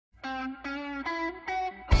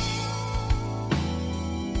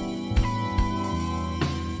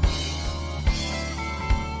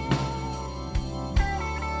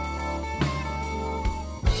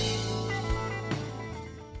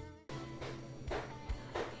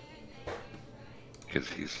because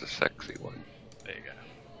he's the sexy one. There you go.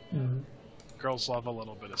 Mm. Girls love a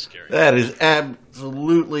little bit of scary. That is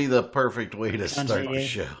absolutely the perfect way to start the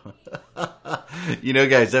show. You know,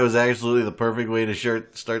 guys, that was absolutely the perfect way to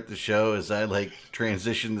start the show as I, like,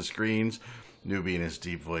 transition the screens. Newbie in his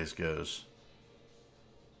deep voice goes,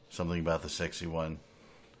 something about the sexy one.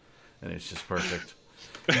 And it's just perfect.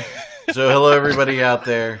 So, hello, everybody out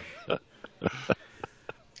there.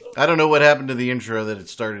 I don't know what happened to the intro that it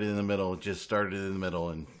started in the middle. It just started in the middle,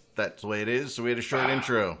 and that's the way it is. So we had a short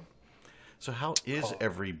intro. So how is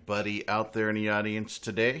everybody out there in the audience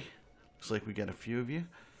today? Looks like we got a few of you.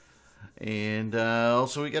 And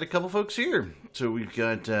also we got a couple folks here. So we've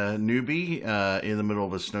got Newbie in the middle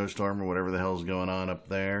of a snowstorm or whatever the hell's going on up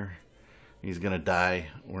there. He's going to die.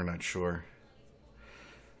 We're not sure.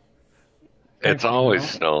 It's always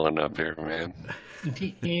snowing up here, man.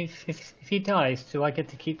 If he dies, do I get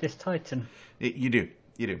to keep this Titan? You do.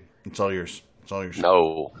 It's all yours. It's all yours.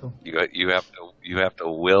 No, you have to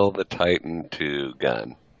will the Titan to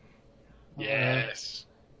gun. Yes.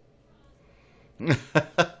 And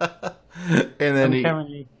then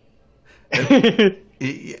currently... and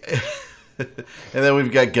then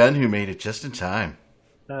we've got Gun, who made it just in time.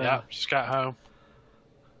 Yeah, just got home.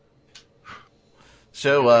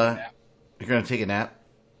 So you're gonna take a nap?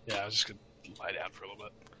 Yeah, I was just gonna lie down for a little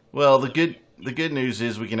bit. Well, the good news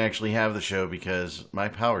is we can actually have the show because my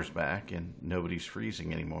power's back and nobody's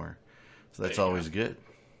freezing anymore. So that's always good.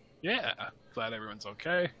 Yeah, glad everyone's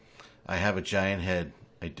okay. I have a giant head.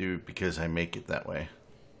 I do because I make it that way.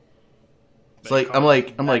 It's like I'm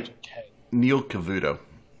like Neil Cavuto,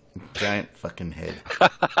 giant fucking head.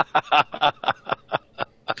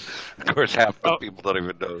 Of course, half the people don't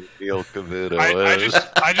even know who Neil Cavuto is.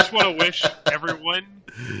 I just want to wish everyone.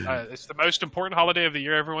 It's the most important holiday of the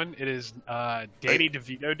year, everyone. It is Danny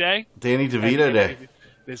DeVito Day. Danny DeVito Day.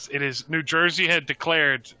 It is. New Jersey had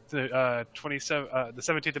declared the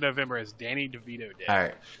 17th of November as Danny DeVito Day. All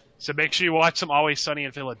right. So make sure you watch some Always Sunny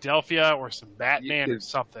in Philadelphia or some Batman or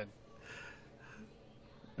something.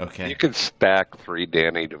 Okay. You could stack 3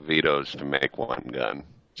 Danny DeVitos to make one gun.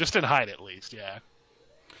 Just in height, at least. Yeah.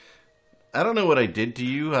 I don't know what I did to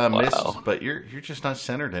you, Miss, but you're just not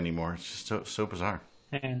centered anymore. It's just so bizarre.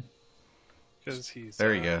 Because he's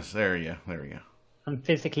there. He goes. There we go. I'm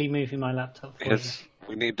physically moving my laptop for Yes,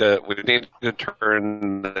 we need to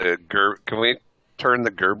turn the Can we turn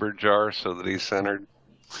the Gerber jar so that he's centered?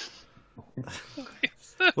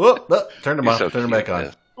 Whoop, turn him off. So turn him back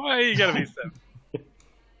on. Why you gotta be so?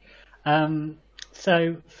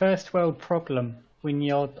 So, first world problem. When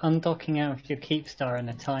you're undocking out of your Keepstar in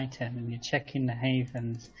a Titan and you're checking the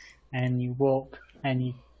havens and you warp and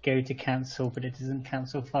you go to cancel, but it doesn't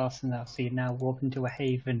cancel fast enough, so you now warp into a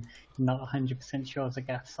haven. You're not 100% sure it's a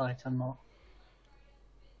gas site or not.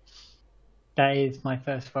 That is my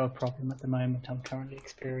first world problem at the moment I'm currently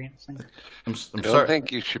experiencing. I'm I sorry. don't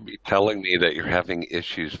think you should be telling me that you're having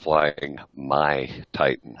issues flying my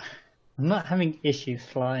Titan. I'm not having issues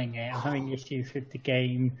flying it. I'm having issues with the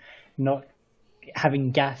game not having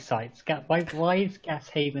gas sites. Why is gas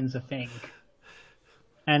havens a thing?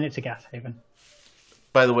 And it's a gas haven.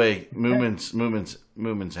 By the way,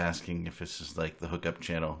 Moomin's asking if this is like the hookup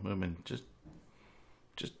channel. Moomin, just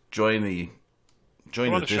join the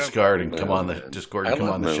Discord and come on the Discord and come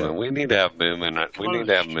on the show. We need to have Moomin. We need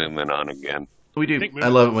to have Moomin on again. We do. I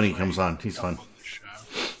love it when he comes on. He's fun.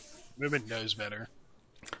 Moomin knows better.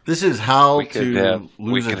 This is how We could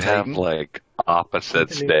have like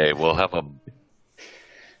opposites day. We'll have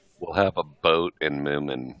a boat and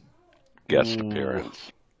Moomin guest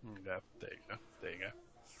appearance. Yeah, there you go.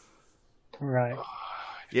 Right.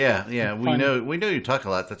 Yeah. We know you talk a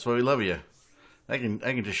lot. That's why we love you. I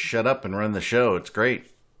can just shut up and run the show. It's great.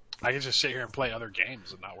 I can just sit here and play other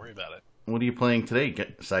games and not worry about it. What are you playing today,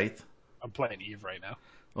 Scythe? I'm playing Eve right now.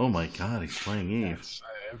 Oh my God, he's playing Eve. Yes,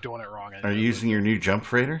 I'm doing it wrong. Are you using your new jump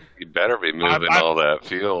freighter? You better be moving all that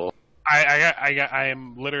fuel. I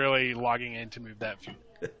am literally logging in to move that fuel.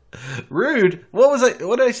 Rude. What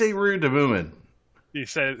did I say rude to Moomin? You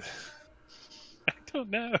said, I don't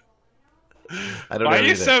know. I don't know. Why are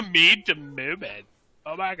you either. so mean to Moomin?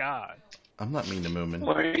 Oh my God. I'm not mean to Moomin.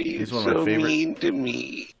 Why are you He's one of my favorite, mean to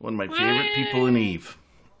me? One of my favorite people in Eve.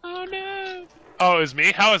 Oh no. Oh, it was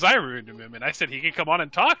me? How was I rude to Moomin? I said he could come on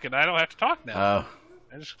and talk, and I don't have to talk now. Oh.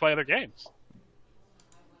 I just play other games.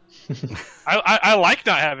 I like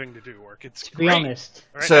not having to do work. It's to be great. honest.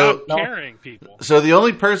 Right So- now I'm carrying people. So the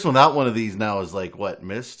only person without one of these now is like what?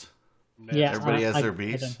 Mist? Yeah, Everybody has their I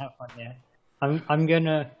beefs? don't have one yet.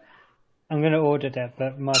 I'm gonna order that,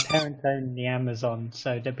 but my parents own the Amazon,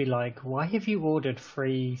 so they'd be like, "Why have you ordered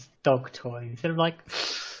 3 dog toys?" And I'm like,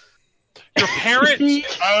 Your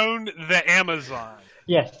parents own the Amazon.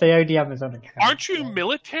 Yes, they own the Amazon account. Aren't you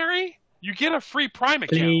military? You get a free Prime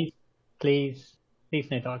account. Please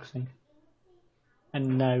no doxing.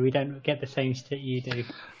 And no, we don't get the same shit you do.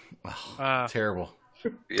 Terrible.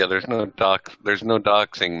 Yeah, there's no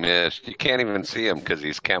doxing missed. You can't even see him because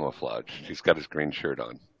he's camouflaged. He's got his green shirt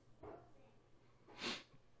on.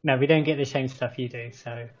 No, we don't get the same stuff you do.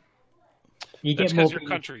 So you That's get more. because your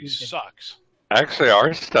country sucks. Actually,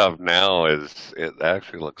 our stuff now it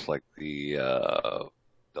actually looks like the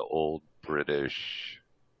old British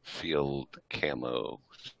field camo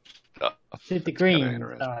stuff. The It's green kinda that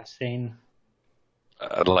interesting. I've seen.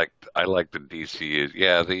 I like the DC.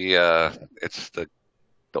 Yeah, it's the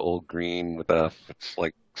old green with it's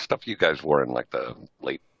like stuff you guys wore in like the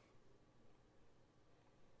late.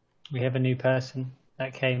 We have a new person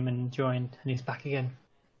that came and joined, and he's back again.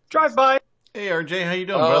 Drive by. Hey, RJ, how you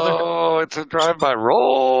doing, brother? Oh, it's a drive-by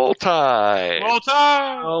roll tide. Roll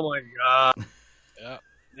time. Oh my god.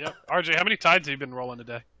 Yep. RJ, how many tides have you been rolling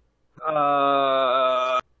today?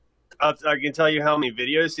 I can tell you how many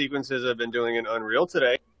video sequences I've been doing in Unreal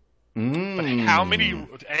today. How many?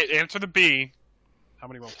 Answer the B. How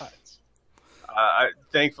many roll tides? I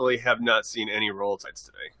thankfully have not seen any roll tides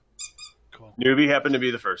today. Cool. Newbie happened to be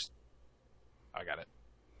the first. I got it.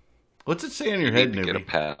 What's it say on your You head, need to get a Newbie?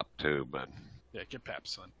 pap too, but Yeah, get Pap,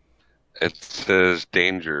 son. it says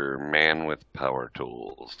danger, man with power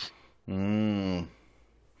tools. I'm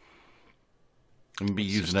gonna be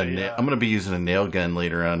It's using just I'm gonna be using a nail gun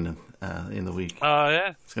later on in the week.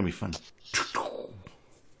 Yeah. It's gonna be fun.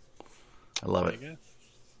 I love There it. you go.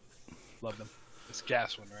 Love them. This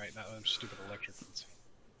gas one, right? Not them stupid electric ones.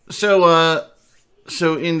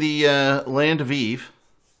 So in the land of Eve,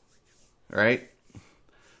 right?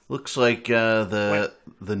 Looks like the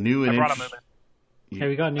new I and brought a movement. Hey,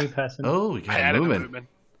 we got a new person. Oh, we I got a added a Moomin. movement.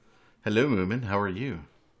 Hello, Moomin. How are you?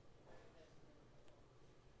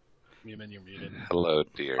 You're muted. Hello,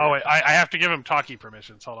 dear. Oh, wait. I have to give him talkie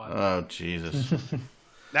permissions. Hold on. Oh, Jesus.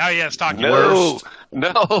 Now he has talkie No, permissions.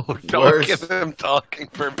 no, don't Worst. give him talking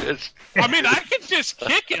permission. I mean, I could just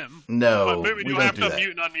kick him. No, But Moomin, we you'll don't have do to that.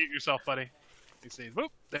 mute and unmute yourself, buddy. You see, whoop.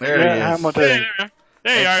 There Yeah, he how is. am I There doing? you are.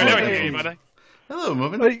 There you are. Now we can Excellent. hear you, buddy. Hello,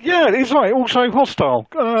 Moomin. Yeah, he's right. Also hostile.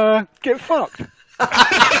 Get fucked.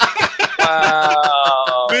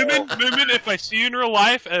 Wow. Moomin, if I see you in real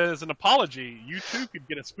life as an apology, you too could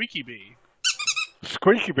get a squeaky bee.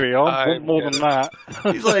 Squeaky bee, I I want more get than it.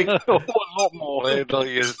 that. He's like, I want a lot more. Wait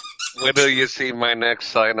till you see my next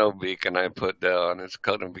Sino beacon I put down. It's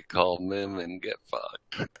gonna be called Mim and Get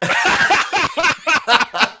Fucked.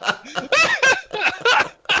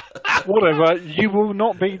 Whatever, you will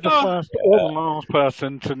not be the first or the last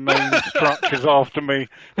person to name structures after me.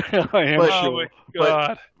 I am But- Oh sure. my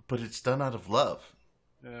god. but it's done out of love.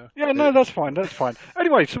 Yeah. Yeah, no, that's fine. That's fine.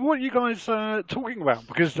 Anyway, so what are you guys talking about?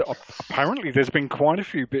 Because apparently there's been quite a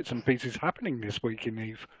few bits and pieces happening this week in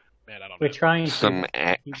Eve. Man, I don't We're know. trying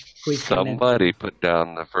to. Somebody put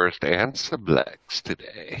down the first Ansiblex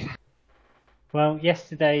today. Well,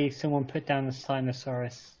 yesterday someone put down the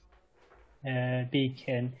Sinosaurus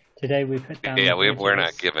beacon. Today we put down. Yeah, the we're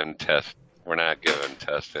not bridges. giving Test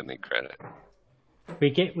any credit.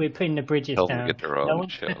 We're putting the bridges Tell them down. to get their own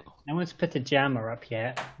show. No one's put the jammer up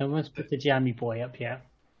yet. No one's put the jammy boy up yet.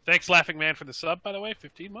 Thanks, Laughing Man, for the sub, by the way.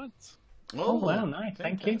 15 months. Oh, wow, nice.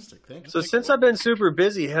 Thank you. Fantastic. Thank you. So since I've been super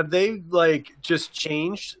busy, have they like just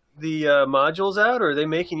changed the modules out, or are they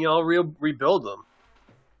making y'all rebuild them?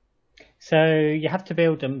 So you have to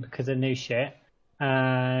build them because of new shit.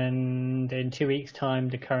 And in 2 weeks' time,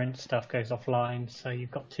 the current stuff goes offline. So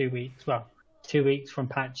you've got 2 weeks. Well, 2 weeks from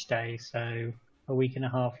patch day. So a week and a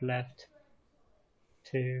half left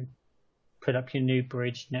to put up your new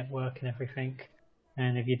bridge network and everything.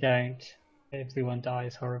 And if you don't, everyone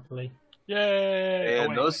dies horribly. Yay! And Oh,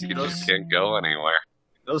 wait. those Can't go anywhere.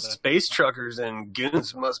 those space truckers and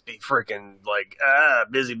goons must be freaking like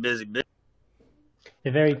busy.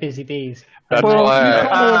 They're very busy bees. That's Well, why, you that's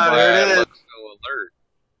can't- why there it I is. look so alert.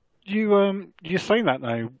 You say that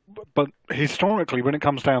now, but historically, when it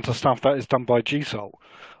comes down to stuff that is done by GSOL,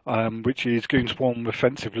 which is Goon Swarm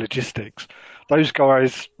Offensive Logistics, those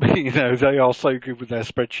guys, they are so good with their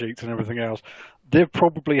spreadsheets and everything else. They've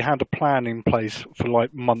probably had a plan in place for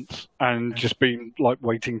like months and just been like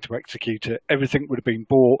waiting to execute it. Everything would have been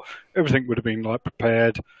bought, everything would have been like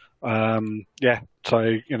prepared. So I'm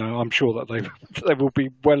sure that they will be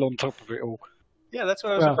well on top of it all. Yeah, that's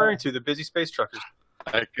what I was Well- referring to. The busy space truckers.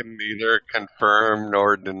 I can neither confirm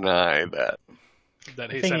nor deny that.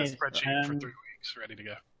 That he The thing set a is, spreadsheet for 3 weeks, ready to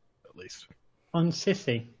go, at least. On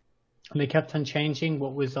Sissy, they kept on changing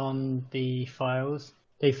what was on the files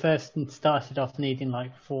they first started off needing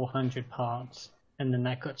like 400 parts, and then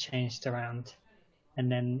that got changed around,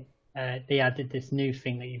 and then they added this new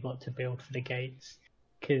thing that you've got to build for the gates,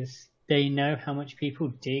 because they know how much people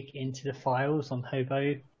dig into the files on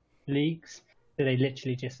Hobo leagues, so they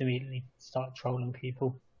literally just immediately start trolling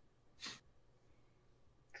people.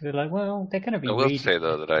 Because they're like, well, they're going to be. I will reading say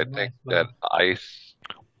though it, that I might think as well. that ice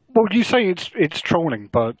Well, you say it's trolling,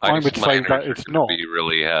 but I would say miners that are it's gonna not. be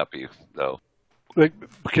really happy though.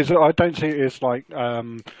 Because I don't see it as like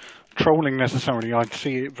trolling necessarily. I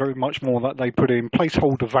see it very much more that they put in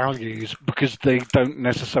placeholder values because they don't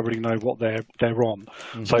necessarily know what they're on.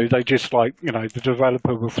 Mm-hmm. So they just like, the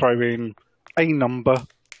developer will throw in a number,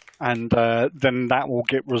 and then that will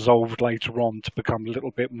get resolved later on to become a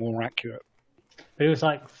little bit more accurate. But it was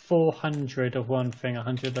like 400 of one thing,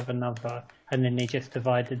 100 of another, and then they just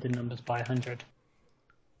divided the numbers by 100.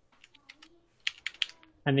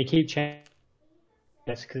 And they keep changing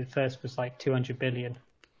this because at first was like 200 billion,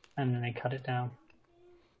 and then they cut it down.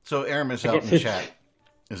 So Aramis out in the chat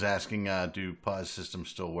is asking, do pause systems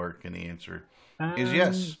still work? And the answer is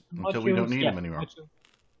yes, until we don't need them anymore.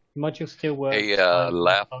 Modules still work. Hey,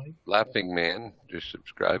 Laughing Man just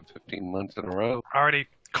subscribed 15 months in a row. Already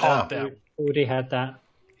calmed down. Already had that.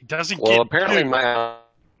 He doesn't Well, get apparently new. my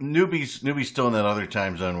Newbie's still in that other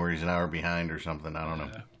time zone where he's an hour behind or something. I don't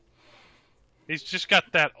know. He's just got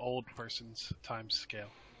that old person's time scale.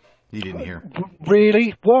 You didn't hear.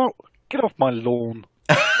 Really? What? Get off my lawn.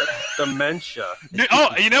 Dementia. Oh,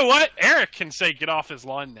 you know what? Eric can say get off his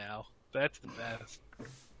lawn now. That's the best.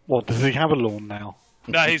 Well, does he have a lawn now?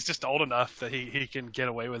 No, he's just old enough that he can get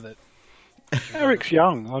away with it. Eric's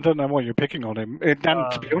young. I don't know why you're picking on him. And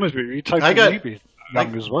to be honest with you, Total I got- Newbie's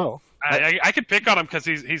young as well. I could pick on him because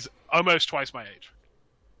he's almost twice my age.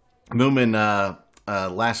 Moomin,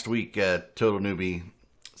 last week, Total Newbie,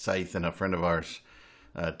 Scythe, and a friend of ours,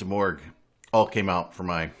 Demorg, all came out for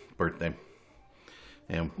my birthday.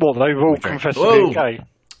 And Well, they've all we drank. confessed Whoa! to being gay.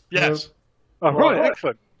 Yes, Oh, right,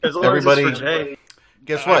 excellent. As long Everybody- as it's for Jay.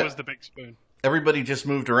 Guess I what? was the big spoon. Everybody just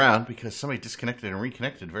moved around because somebody disconnected and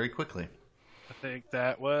reconnected very quickly. I think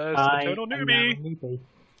that was I the total am now a newbie. newbie.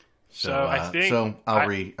 So I think. So I'll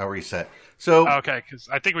reset. So Okay, because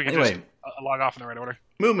I think we can Anyway. just log off in the right order.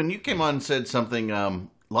 Moomin, you came on and said something.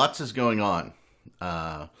 Lots is going on.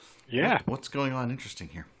 Yeah. What's going on interesting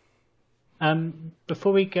here?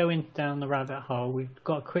 Before we go down the rabbit hole, we've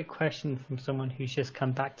got a quick question from someone who's just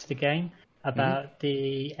come back to the game about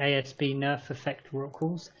the ASB nerf effect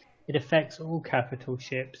Rookles. It affects all capital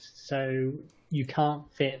ships, so you can't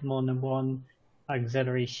fit more than one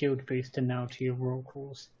auxiliary shield booster now to your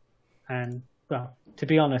Rookles. And, well, to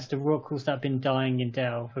be honest, the Rookles that have been dying in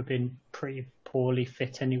Delve have been pretty poorly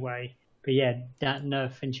fit anyway. But yeah, that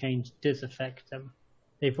nerf and change does affect them.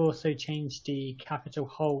 They've also changed the Capital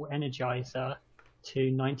Hull Energizer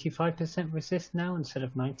to 95% resist now instead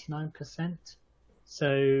of 99%.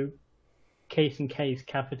 So, case in case,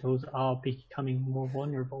 capitals are becoming more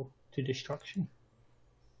vulnerable to destruction.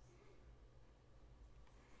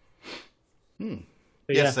 But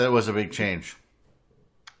Yes, yeah, that was a big change.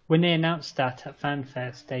 when they announced that at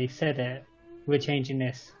FanFest, they said it, we're changing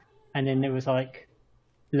this. And then it was like,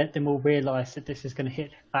 let them all realise that this is going to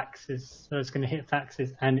hit faxes, so it's going to hit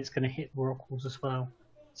faxes and it's going to hit oracles as well.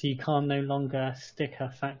 So you can't no longer stick a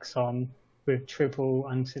fax on with triple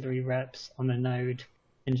auxiliary reps on a node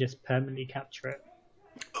and just permanently capture it.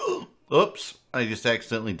 Oops, I just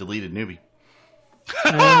accidentally deleted Newbie.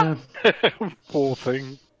 Poor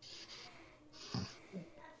thing.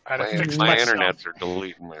 I had to fix my myself. internets are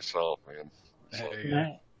deleting myself, man. So, There you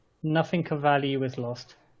go. Nothing of value was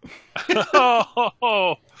lost.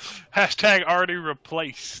 Oh, hashtag already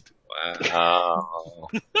replaced. wow.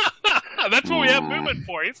 That's what we have movement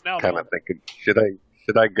for. It's now. Kind of thinking, should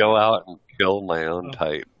I go out and kill my own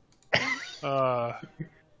Titan?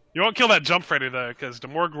 You won't kill that Jump Freddy though, because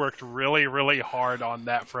Demorg worked really, really hard on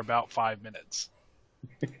that for about 5 minutes.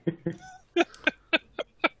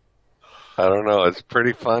 I don't know. It's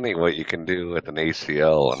pretty funny what you can do with an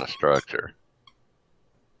ACL on a structure.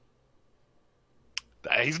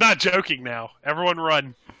 He's not joking now. Everyone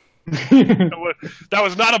run. That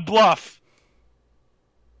was not a bluff.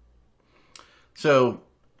 So,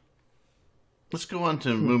 let's go on to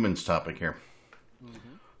Moomin's topic here.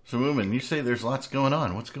 So, Moomin, you say there's lots going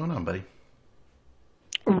on. What's going on, buddy?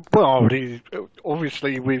 Well,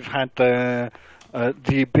 obviously we've had the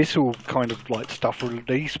Abyssal kind of like stuff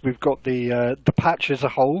released. We've got the patch as a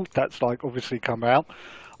whole that's like obviously come out.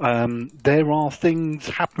 There are things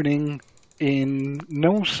happening in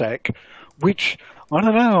nullsec, which I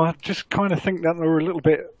don't know. I just kind of think that they're a little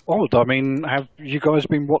bit odd. I mean, have you guys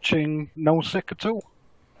been watching nullsec at all?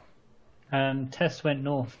 Tests went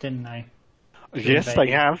north, didn't they? Yes,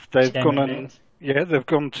 they have. They've gone Generally. and they've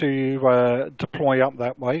gone to deploy up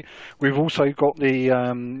that way. We've also got the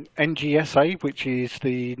NGSA, which is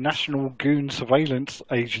the National Goon Surveillance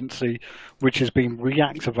Agency, which has been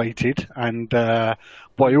reactivated, and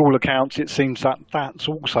by all accounts, it seems that that's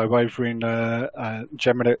also over in a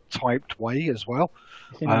Gemini-typed way as well.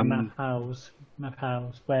 It's in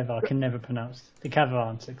Maphouse, whatever, I can never pronounce. The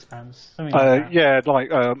Caverns expanse. Something like that. Yeah, like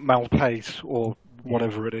Malpace or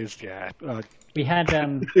whatever it is. Yeah. We had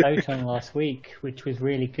Photon last week, which was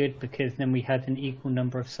really good because then we had an equal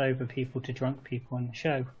number of sober people to drunk people on the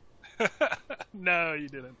show. No, you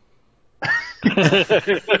didn't.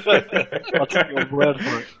 I'll take your word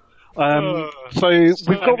for it. So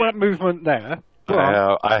we've got that movement there.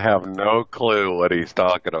 But I have no clue what he's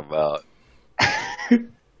talking about.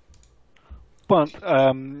 But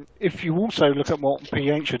if you also look at what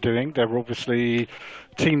PH are doing, they're obviously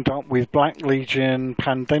teamed up with Black Legion,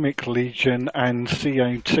 Pandemic Legion, and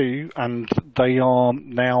CO2, and they are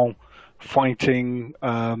now fighting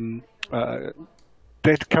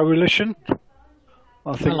Dead Coalition.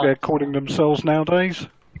 I think they're calling themselves nowadays.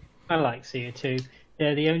 I like CO2.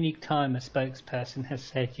 They're the only time a spokesperson has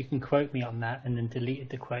said, you can quote me on that, and then deleted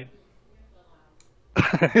the quote.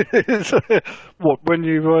 What, when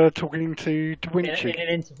you were talking to Da Vinci? In an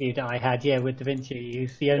interview that I had, with Da Vinci,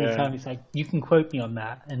 it's the only time he's like, you can quote me on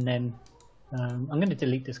that, and then I'm going to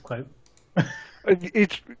delete this quote.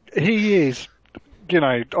 He is,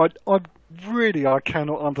 I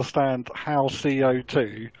cannot understand how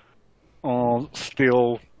CO2 are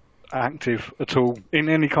still active at all in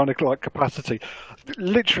any kind of capacity.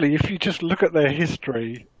 Literally, if you just look at their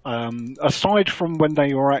history, aside from when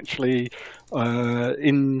they were actually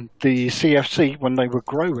in the CFC when they were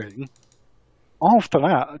growing, after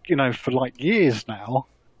that, for years now,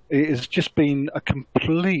 it has just been a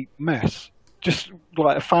complete mess. Just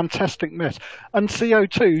like a fantastic mess. And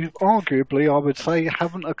CO2, arguably, I would say,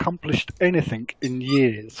 haven't accomplished anything in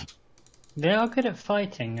years. They are good at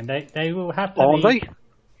fighting, and they will happily. Are they?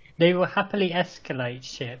 They will happily escalate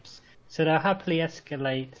ships. So they'll happily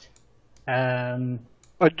escalate.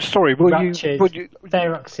 Sorry,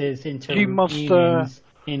 Feroxes into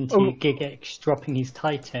into Gigax dropping his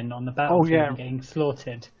Titan on the battlefield and getting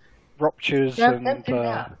slaughtered. Ruptures and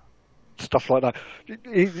stuff like that.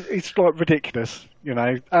 It's ridiculous,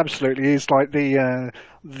 Absolutely, it's like the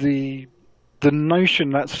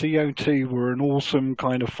notion that CO2 were an awesome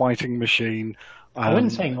kind of fighting machine. I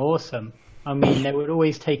wouldn't say awesome. I mean, they were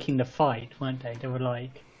always taking the fight, weren't they? They were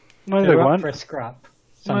like, no, they weren't. For a scrap.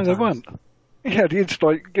 Sometimes. No, they weren't. Yeah, it's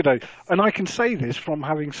and I can say this from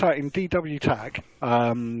having sat in DW TAC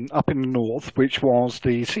up in the north, which was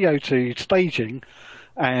the CO2 staging,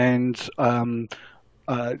 and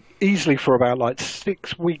easily for about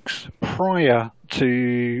 6 weeks prior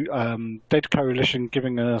to Dead Coalition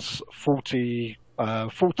giving us 40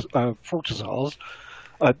 Fortizars,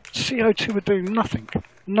 CO2 were doing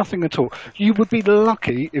nothing at all. You would be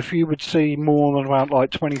lucky if you would see more than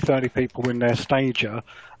about 20, 30 people in their stager,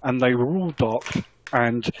 and they were all docked,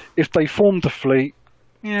 and if they formed a fleet,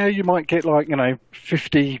 you might get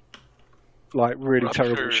 50 really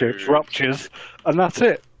terrible ships, ruptures, and that's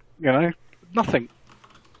it. Nothing.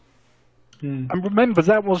 And remember,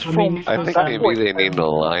 that was from. I think maybe they need an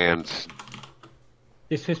alliance.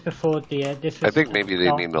 This was before the. I think maybe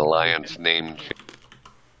they need an alliance name change.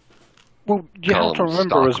 Well, you have to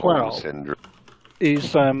remember as well.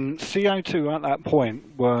 Is CO2 at that point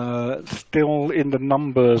were still in the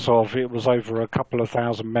numbers of, it was over a couple of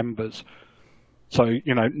thousand members. So,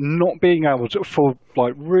 not being able to, for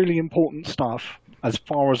really important stuff, as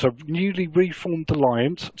far as a newly reformed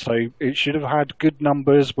alliance, so it should have had good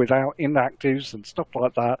numbers without inactives and stuff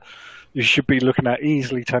like that, you should be looking at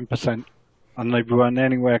easily 10%, and they weren't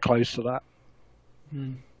anywhere close to that.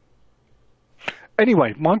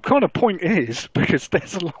 Anyway, my kind of point is, because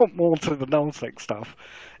there's a lot more to the nullsec stuff,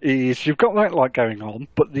 is you've got that going on,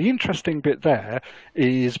 but the interesting bit there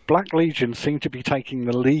is Black Legion seem to be taking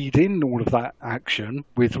the lead in all of that action,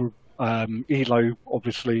 with ELO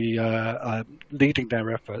obviously leading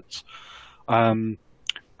their efforts. And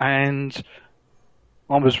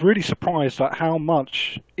I was really surprised at how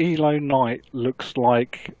much ELO Knight looks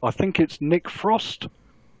like, I think it's Nick Frost,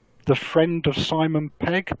 the friend of Simon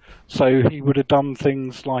Pegg, so he would have done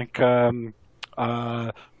things like Shaun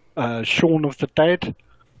of the Dead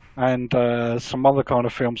and some other kind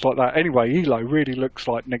of films like that. Anyway, Elo really looks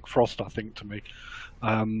like Nick Frost, I think, to me.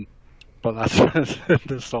 But that's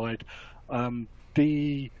the side.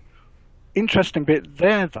 The interesting bit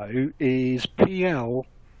there, though, is PL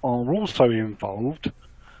are also involved,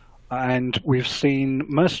 and we've seen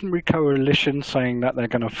Mercenary Coalition saying that they're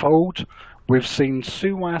going to fold. We've seen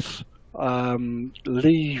SUAS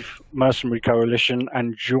leave Mercenary Coalition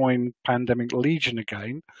and join Pandemic Legion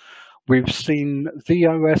again. We've seen the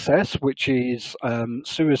OSS, which is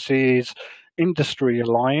SUAS's Industry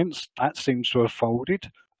Alliance, that seems to have folded.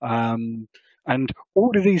 And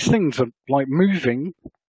all of these things are like moving,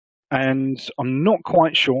 and I'm not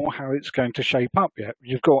quite sure how it's going to shape up yet.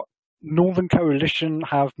 You've got Northern Coalition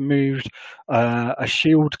have moved a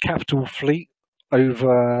Shield capital fleet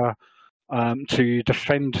over to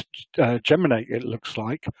defend Geminate, it looks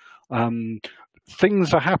like.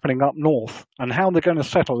 Things are happening up north, and how they're going to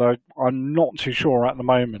settle, I'm not too sure at the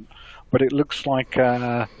moment. But it looks like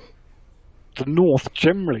the north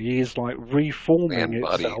generally is like reforming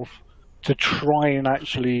itself to try and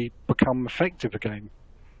actually become effective again.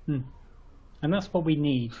 And that's what we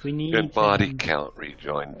need. We need Good body count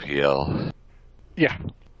rejoin PL. Yeah.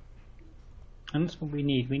 And that's what we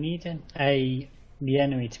need. We need the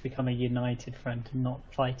enemy to become a united front and not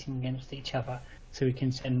fighting against each other, so we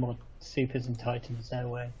can send more supers and titans their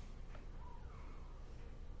way.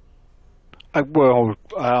 I'm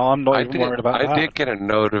not even worried about that. I did get a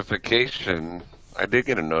notification. I did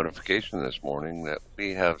get a notification this morning that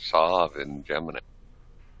we have Sov in Gemini.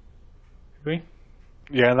 Agree?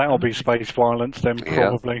 Yeah, that'll be space violence then,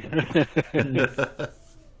 probably.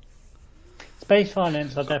 Space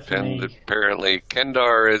violence are definitely... And apparently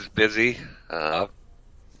Kendar is busy.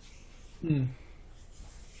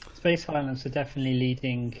 Space violence are definitely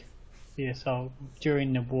leading the assault.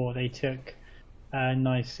 During the war, they took a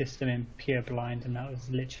nice system in Pure Blind, and that was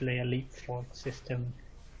literally a leapfrog system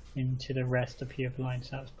into the rest of Pure Blind,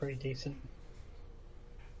 so that was pretty decent.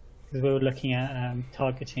 Because we were looking at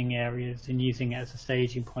targeting areas and using it as a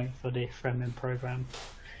staging point for the Fremen program.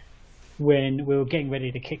 When we were getting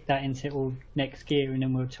ready to kick that into all next gear, and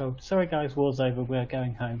then we were told, sorry guys, war's over, we're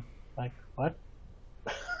going home. Like, what?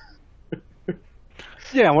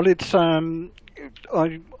 Yeah, well, it's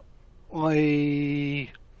I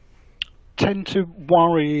tend to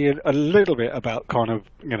worry a little bit about kind of,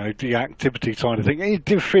 the activity side of things. It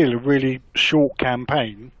did feel a really short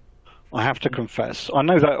campaign, I have to confess. I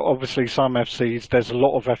know that obviously some FCs, there's a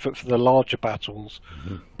lot of effort for the larger battles,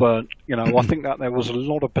 but, I think that there was a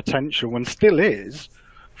lot of potential, and still is,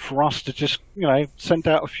 for us to just, send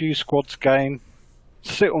out a few squads again,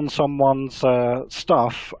 sit on someone's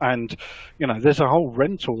stuff, and, there's a whole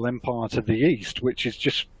rental empire to the east, which is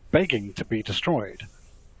just begging to be destroyed.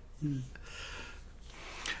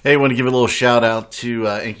 Hey, I want to give a little shout out to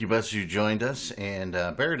Incubus who joined us, and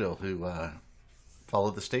Baradil who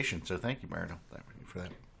followed the station. So thank you, Baradil, for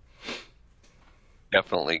that.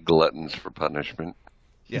 Definitely gluttons for punishment.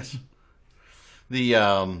 Yes.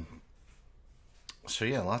 So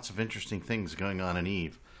yeah, lots of interesting things going on in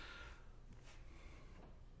Eve.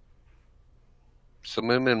 So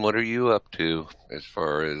Moomin, what are you up to as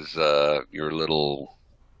far as your little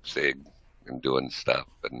SIG and doing stuff?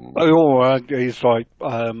 And he's like,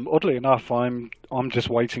 oddly enough, I'm just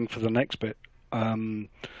waiting for the next bit.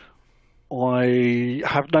 I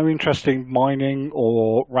have no interest in mining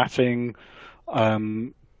or ratting,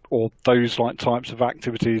 or those like types of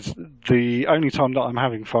activities. The only time that I'm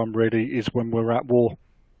having fun really is when we're at war.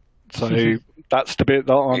 So that's the bit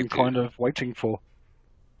that I'm kind of waiting for.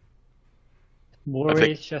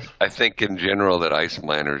 I think in general that ice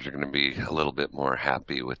miners are going to be a little bit more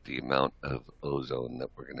happy with the amount of ozone that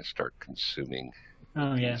we're going to start consuming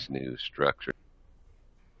these new structures.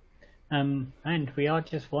 And we are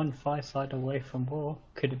just one fireside away from war.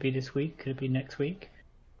 Could it be this week? Could it be next week?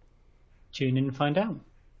 Tune in and find out.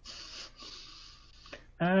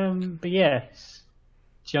 But yes,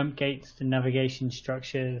 jump gates, the navigation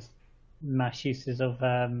structures, mass uses of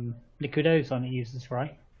liquid ozone it uses,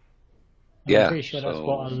 right? I'm pretty sure that's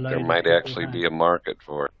what there might actually be a market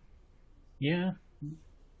for it. Yeah.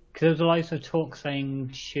 Because there was a lot of talk saying,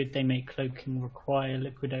 should they make cloaking require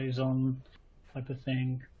liquid ozone type of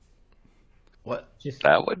thing. What?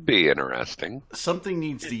 That would be interesting. Something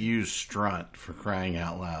needs to use Strunt, for crying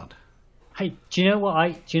out loud. Hey, do you know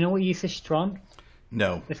what uses Strunt?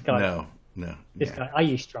 No. This guy. No. This guy. I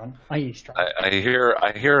use Strunt. I hear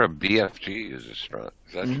a BFG uses Strunt.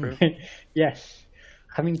 Is that true? Yes.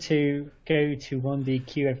 Having to go to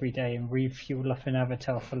 1DQ every day and refuel up an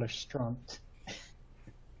avatar full of Strunt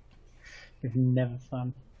is never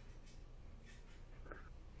fun.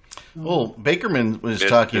 Well, Bakerman was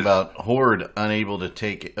talking about Horde unable to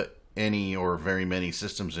take any or very many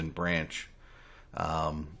systems in branch.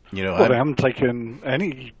 They haven't taken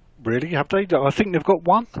any, really, have they? I think they've got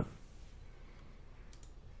one.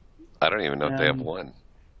 I don't even know if they have one.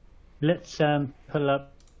 Let's pull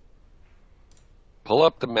up Pull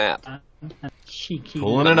up the map. And cheeky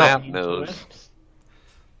Pulling it up. interwebs.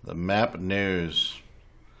 The map news.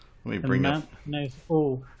 Let me The bring map up. knows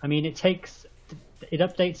all. I mean, it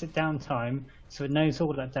updates at downtime, so it knows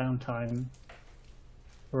all that downtime.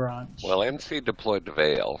 Branch. Well, NC deployed the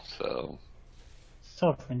Veil, so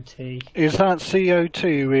Sovereignty. Is that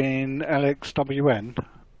CO2 in LXWN?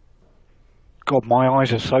 God, my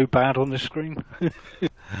eyes are so bad on this screen.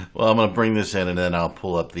 Well, I'm going to bring this in, and then I'll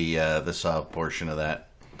pull up the solve portion of that.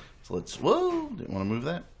 So let's. Whoa! Didn't want to move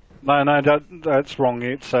that. No, that's wrong.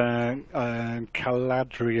 It's Caladrius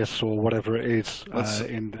or whatever it is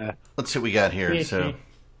in there. Let's see what we got here. So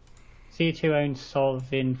C2 owns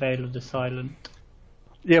Sov in Vale of the Silent.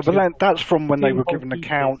 Yeah, but that's from when they were Two given a whole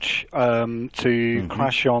couch to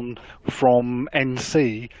crash on from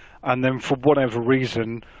NC, and then for whatever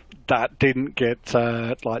reason, that didn't get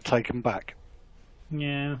taken back.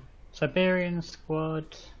 Yeah. Siberian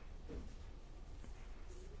Squad.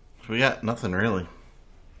 we got nothing really.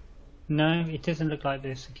 No, it doesn't look like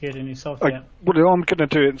they've secured any Sov yet. Well, I'm going to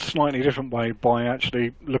do it a slightly different way by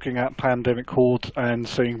actually looking at Pandemic Horde and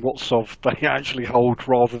seeing what SOV they actually hold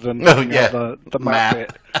rather than looking at the map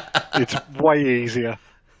bit. It's way easier.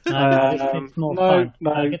 It's more fun.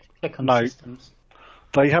 I get to click on systems.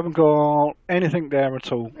 They haven't got anything there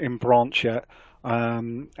at all in branch yet.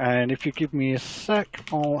 And if you give me a sec,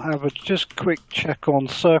 I'll have a just quick check on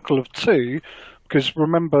Circle of Two, because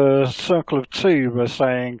remember, Circle of Two were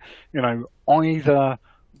saying, either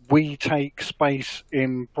we take space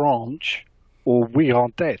in branch or we are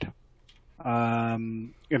dead.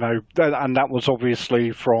 And that was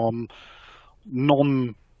obviously from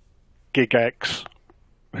non-GigX,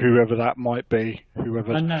 whoever that might be,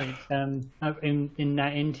 whoever. I know. In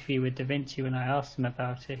that interview with Da Vinci, when I asked him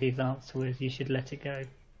about it, his answer was, "You should let it go."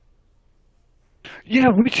 Yeah,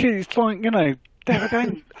 which is like, there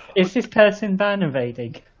again. Is this person ban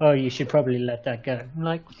evading? Oh, you should probably let that go. I'm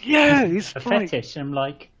like, Yeah, it's a like, fetish. I'm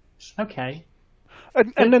like, okay.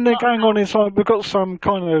 and then they're going on. It's like we've got some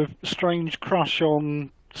kind of strange crush on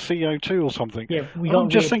CO2 or something. Yeah, we I'm got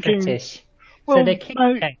just weird thinking. fetish. Well, So they're keep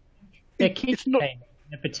no, they're it's keep not.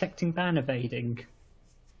 they're protecting ban evading.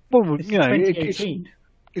 Well, This is it's 2018.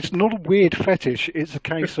 it's not a weird fetish. It's a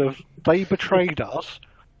case of they betrayed us.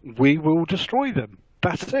 We will destroy them.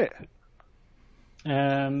 That's it.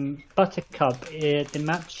 Buttercup, the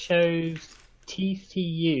map shows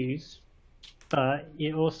TCUs, but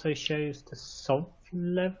it also shows the SOV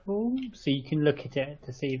level, so you can look at it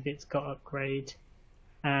to see if it's got upgrade.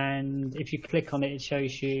 And if you click on it, it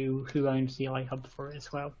shows you who owns the iHub for it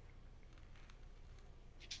as well.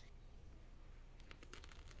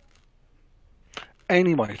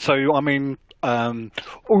 Anyway, so I mean,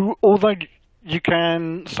 although you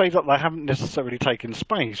can say that they haven't necessarily taken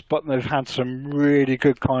space, but they've had some really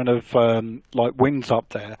good kind of wins up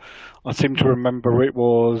there. I seem to remember it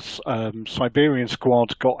was Siberian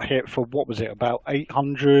Squad got hit for, what was it, about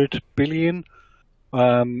 800 billion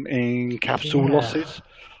in capital losses.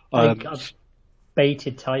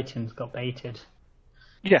 Baited Titans got baited.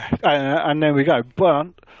 Yeah, and there we go.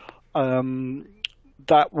 But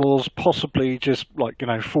that was possibly just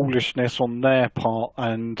foolishness on their part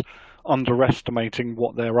and underestimating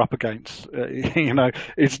what they're up against.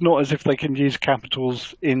 It's not as if they can use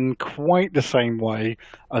capitals in quite the same way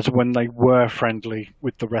as when they were friendly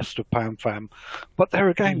with the rest of PanFam. But there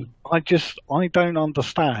again, I don't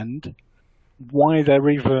understand why they're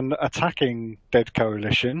even attacking Dead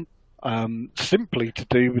Coalition, simply to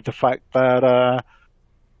do with the fact that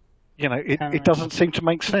it doesn't seem to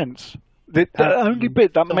make sense. The only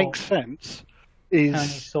bit that makes sense is Tony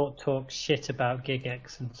sort talks shit about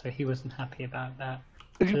GigX, and so he wasn't happy about that.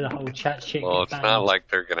 So the whole chat shit. Well, it's not like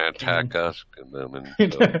they're going to attack us at the moment. So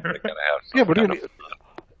they're going to have some kind of...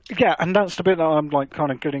 Yeah, and that's the bit that I'm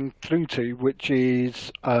kind of getting through to, which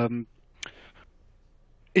is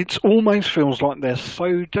it almost feels like they're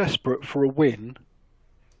so desperate for a win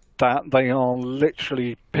that they are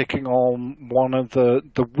literally picking on one of the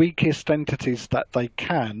weakest entities that they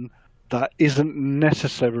can, that isn't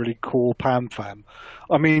necessarily core PanFam.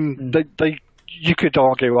 I mean, you could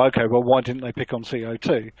argue, okay, well, why didn't they pick on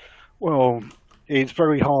CO2? Well, it's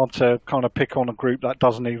very hard to kind of pick on a group that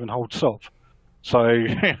doesn't even hold SOV. So,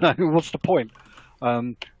 what's the point?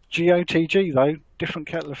 GOTG, though, different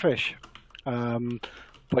kettle of fish.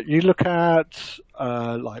 But you look at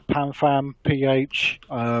PanFam, PH,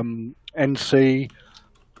 NC,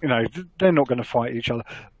 they're not going to fight each other.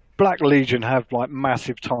 Black Legion have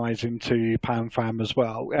massive ties into PanFam as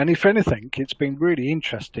well, and if anything, it's been really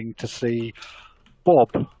interesting to see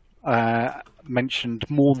Bob mentioned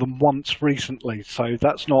more than once recently. So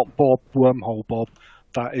that's not Bob Wormhole Bob,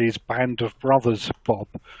 that is Band of Brothers, Bob.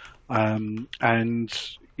 And,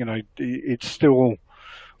 it's still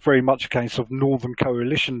very much a case of Northern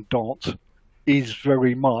Coalition Dot is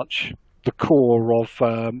very much the core of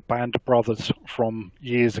Band of Brothers from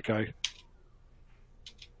years ago.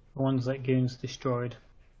 The ones that Goons destroyed.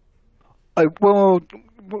 Well,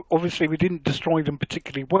 obviously we didn't destroy them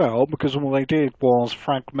particularly well, because all they did was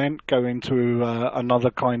fragment, go into another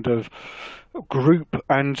kind of group,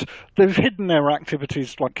 and they've hidden their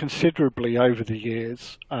activities like considerably over the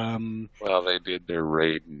years. Well, they did their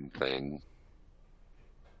raiding thing.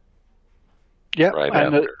 Yeah, right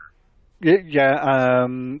and after.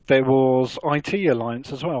 there was IT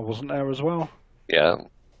Alliance as well, wasn't there as well? Yeah.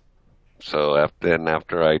 So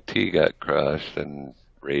after IT got crushed and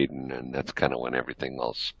raiding, and that's kind of when everything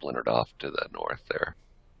all splintered off to the north there.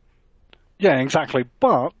 Yeah, exactly.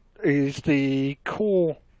 But is the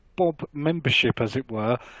core Bob membership, as it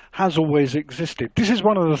were, has always existed. This is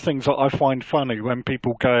one of the things that I find funny when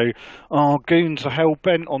people go, "Oh, Goons are hell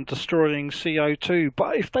bent on destroying CO2,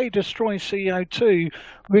 but if they destroy CO2,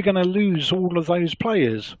 we're going to lose all of those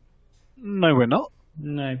players." No, we're not.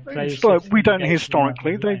 No, It's like we don't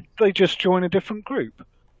historically. They just join a different group.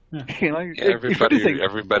 Yeah. If anything,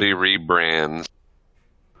 Everybody rebrands.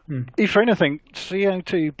 if anything,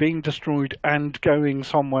 CO2 being destroyed and going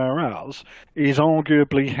somewhere else is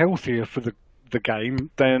arguably healthier for the game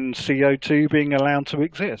than CO2 being allowed to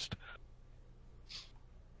exist.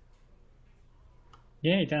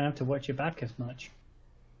 Yeah, you don't have to watch your back as much.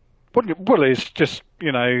 Well, it's just,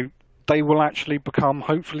 they will actually become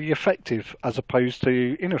hopefully effective as opposed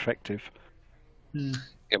to ineffective.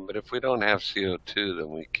 Yeah, but if we don't have CO2, then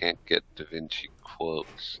we can't get Da Vinci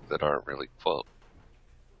quotes that aren't really quotes.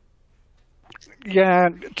 Yeah,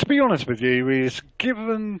 to be honest with you, is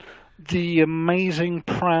given the amazing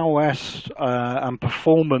prowess and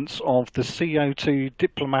performance of the CO2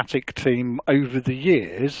 diplomatic team over the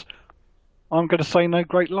years, I'm going to say no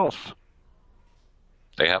great loss.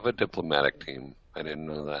 They have a diplomatic team. I didn't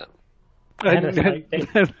know that.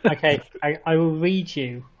 Okay, I will read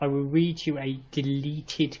you. I will read you a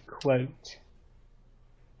deleted quote.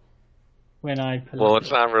 When I pull Well, up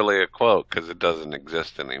it's not really a quote because it doesn't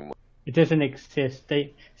exist anymore. It doesn't exist.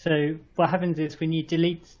 So what happens is when you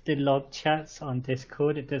delete the log chats on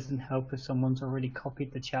Discord, it doesn't help if someone's already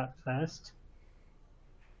copied the chat first.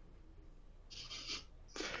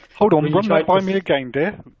 Hold on, When you run tried that by to- me again,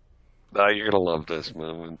 dear. No, you're gonna love this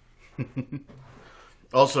moment.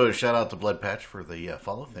 Also, shout out to Blood Patch for the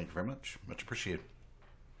follow. Thank you very much. Much appreciated.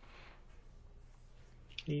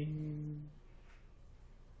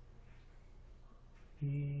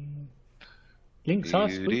 Links are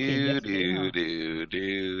spooky. Yes, they are.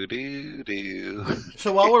 Do.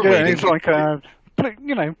 So while we're Yeah, waiting, it's like,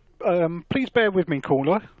 please bear with me,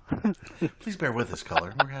 caller. please bear with us,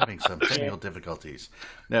 caller. We're having some technical difficulties.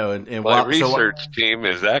 No, and My while, research team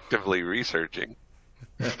is actively researching.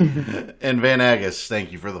 and Van Agus,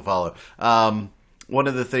 thank you for the follow. One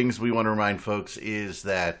of the things we want to remind folks is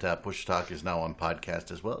that Push Talk is now on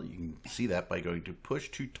podcast as well. You can see that by going to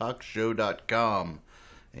push2talkshow.com.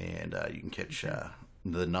 And you can catch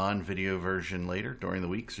the non-video version later during the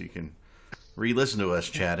week, so you can re-listen to us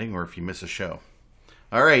chatting, or if you miss a show.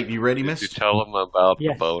 All right, you ready, Did Miss? you tell them about the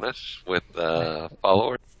Yes. bonus with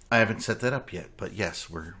followers? I haven't set that up yet, but yes,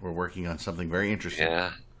 we're working on something very interesting.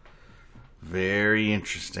 Yeah. Very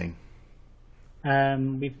interesting.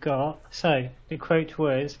 We've got, so the quote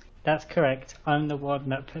was, "That's correct. I'm the one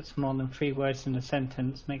that puts more than 3 words in a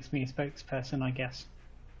sentence. Makes me a spokesperson, I guess."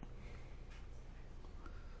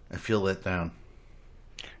 I feel let down.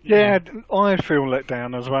 Yeah, I feel let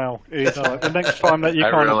down as well. It's like the next time that you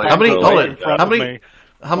I kind really of How many- put hold it it. in front How of many- me,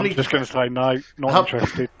 How many? I'm just going to say no, not How-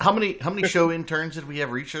 interested. How many show interns did we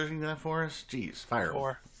have researching that for us? Jeez, fire.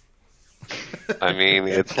 4. I mean,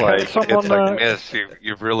 it's like someone, Miss,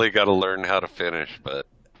 you've really got to learn how to finish, but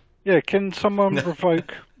Yeah, can someone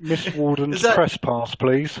revoke Miss Warden's Is that- press pass,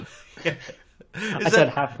 please? I said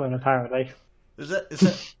half one, apparently. Is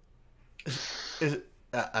it?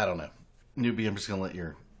 I don't know. Newbie, I'm just gonna let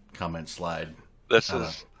your comment slide. this don't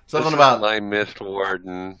is Something this about- is my Mist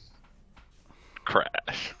Warden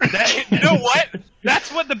crash. You know what?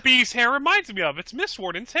 That's what the bee's hair reminds me of. It's Miss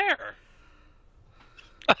Warden's hair.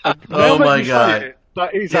 Oh Now that my you say god. it,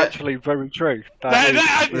 that is Yeah. actually very true. There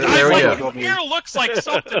I we was go. like, the hair looks like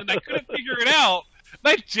something, and I couldn't figure it out.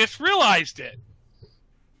 And I just realized it.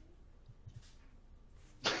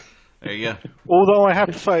 There you go. Although I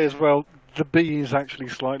have to say as well, the bee is actually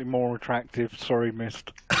slightly more attractive. Sorry,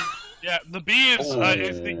 missed. Yeah, the bee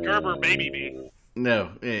is the Gerber baby bee.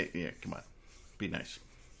 No, yeah, come on. Be nice.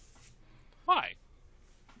 Why?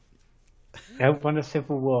 Don't want a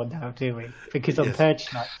civil war now, do we? Because on Yes.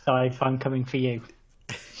 Purge Night, Scythe, I'm coming for you.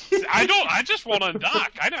 I don't. I just want to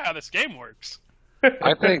undock. I know how this game works.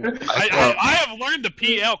 I think I have learned the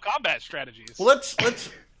PL combat strategies. Well, let's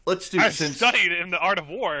do I've since studied in the art of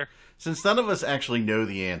war. none of us actually know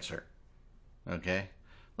the answer. Okay,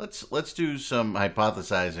 let's do some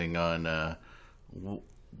hypothesizing on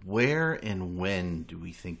where and when do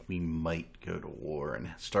we think we might go to war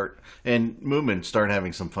and start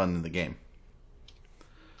having some fun in the game.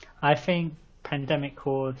 I think Pandemic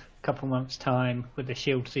Horde, couple months' time, with the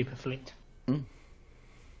Shield Super Fleet.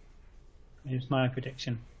 Is my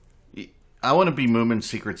prediction. I want to be Moomin's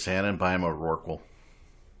Secret Santa and buy him a Rorqual.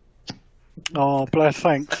 Oh, bless,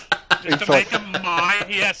 thanks. Just to make him mine,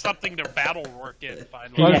 he has something to battle work in.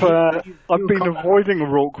 Finally. Yeah. I've been avoiding a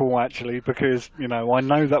Rorqual actually because I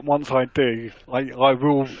know that once I do, I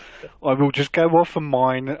will just go off of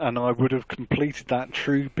mine and I would have completed that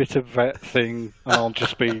true bitter vet thing and I'll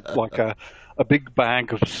just be like a big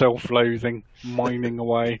bag of self-loathing mining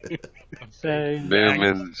away. So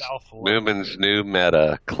Moomin's new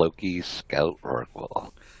meta, Cloaky Scout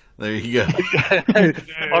Rorqual. There you go.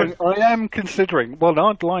 I am considering. Well,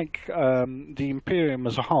 I'd like the Imperium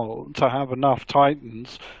as a whole to have enough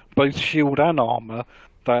Titans, both shield and armor,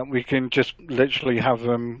 that we can just literally have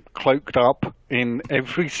them cloaked up in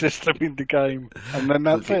every system in the game, and then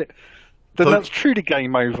that's it. Then that's truly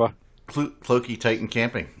game over. Cloaky Titan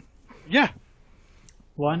camping. Yeah.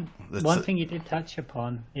 One thing you did touch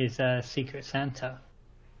upon is Secret Santa,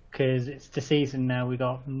 because it's the season now. We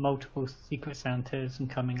got multiple Secret Santas and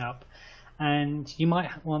coming up, and you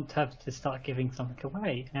might want to have to start giving something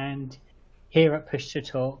away. And here at Push to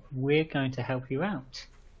Talk, we're going to help you out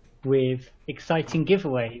with exciting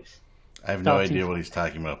giveaways. I have no idea what he's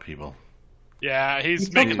talking about, people. Yeah, he's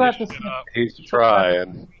We making talked this about shit this- up. He's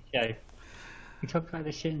trying. Show. We talked about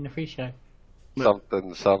this shit in the free show.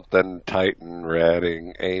 Something Titan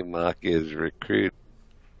ratting Amok is recruit.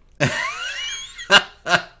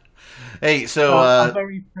 Hey, so I'm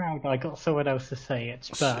very proud I got someone else to say it,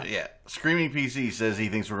 but yeah, Screaming PC says he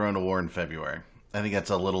thinks we're going to war in February. I think that's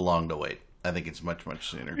a little long to wait. I think it's much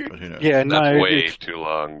sooner, but who knows? Yeah, That's no, way it's, too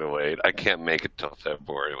long to wait. I can't make it till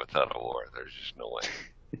February without a war. There's just no way.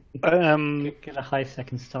 get a high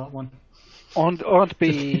second start one. I'd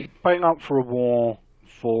be paying up for a war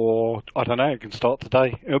for, I don't know, it can start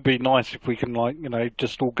today. It would be nice if we can,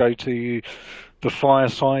 just all go to the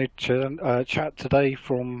fireside chat today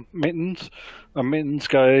from Mittens. And Mittens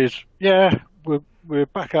goes, yeah, we're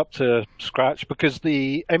back up to scratch because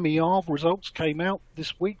the MER results came out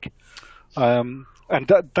this week. And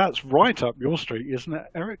that's right up your street, isn't it,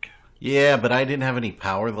 Eric? Yeah, but I didn't have any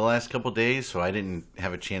power the last couple of days, so I didn't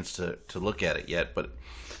have a chance to look at it yet. But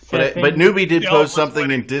Newbie did post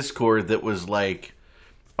something in Discord that was like,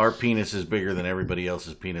 our penis is bigger than everybody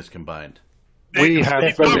else's penis combined. We have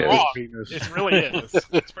He's very not big wrong. penis. It really is.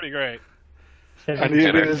 It's pretty great. And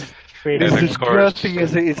it is And as of course, girthy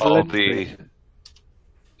as it is lengthy.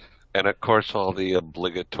 And of course, all the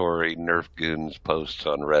obligatory Nerf Goons posts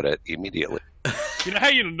on Reddit immediately. You know how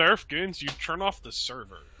you nerf goons? You turn off the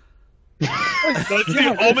server. That's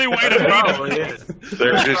the only way to beat them.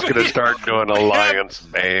 They're just going to start doing alliance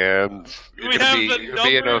bans. We have the You're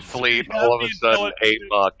be in a numbers, fleet, we have all of the a sudden, ability.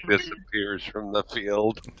 Amok disappears from the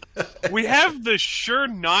field. We have the sure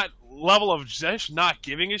not level of just not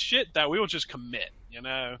giving a shit that we will just commit, And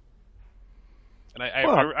I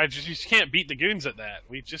just can't beat the goons at that.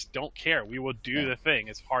 We just don't care. We will do the thing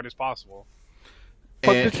as hard as possible.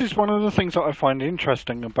 But this is one of the things that I find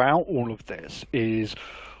interesting about all of this is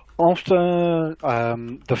after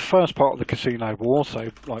the first part of the casino war, so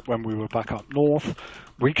like when we were back up north,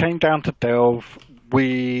 we came down to Delve.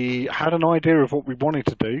 We had an idea of what we wanted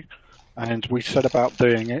to do, and we set about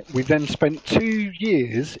doing it. We then spent 2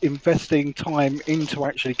 years investing time into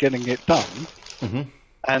actually getting it done. Mm-hmm.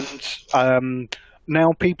 And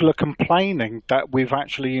now people are complaining that we've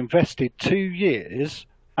actually invested 2 years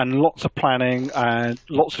and lots of planning and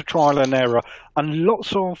lots of trial and error and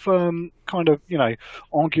lots of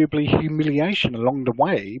arguably humiliation along the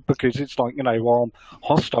way, because it's like, our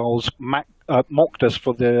hostiles mocked us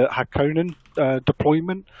for the Hakonnen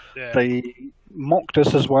deployment. Yeah. They mocked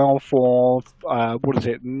us as well for,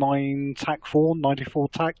 9 TAC 4, 94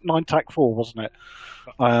 TAC, 9 TAC 4, wasn't it?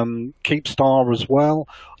 Keepstar as well.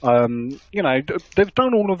 They've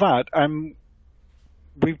done all of that, and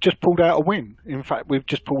we've just pulled out a win. In fact, we've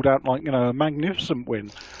just pulled out a magnificent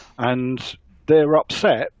win, and they're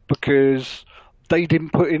upset because they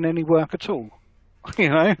didn't put in any work at all.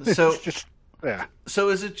 So, it's just... Yeah. So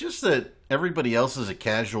is it just that everybody else is a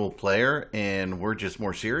casual player and we're just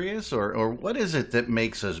more serious, or what is it that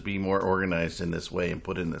makes us be more organized in this way and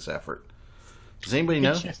put in this effort? Does anybody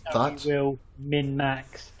know? It's just that Thoughts? we will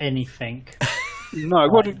min-max anything. No,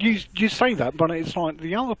 well, you say that, but it's like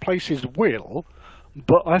the other places will,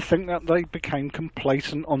 but I think that they became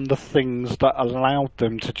complacent on the things that allowed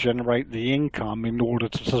them to generate the income in order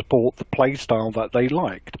to support the playstyle that they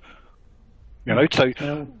liked. You know, so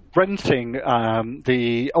Well, renting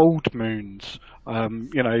the old moons,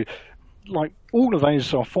 you know, like all of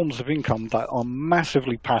those are forms of income that are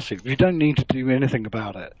massively passive. You don't need to do anything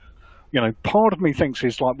about it. You know, part of me thinks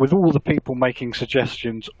is like with all the people making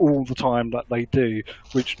suggestions all the time that they do,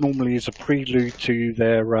 which normally is a prelude to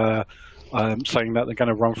their saying that they're going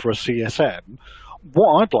to run for a CSM.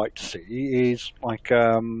 What I'd like to see is like,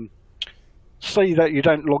 say that you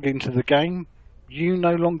don't log into the game, you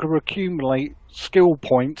no longer accumulate skill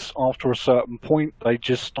points after a certain point. They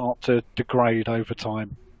just start to degrade over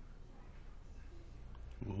time.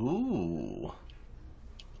 Ooh.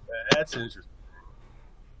 That's interesting.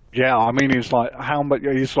 Yeah, I mean, it's like how much.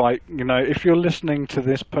 It's like, you know, if you're listening to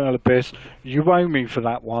this Pearl Abyss, you owe me for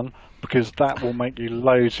that one because that will make you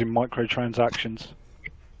loads in microtransactions.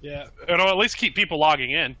 Yeah, it'll at least keep people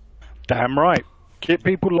logging in. Damn right. Keep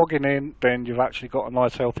people logging in, then you've actually got a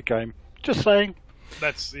nice, healthy game. Just saying.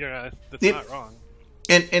 That's that's Yep. not wrong.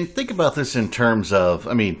 And think about this in terms of,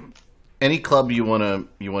 I mean, any club you wanna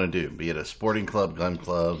do, be it a sporting club, gun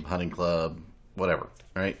club, hunting club, whatever,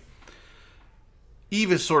 right?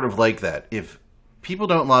 Eve is sort of like that. If people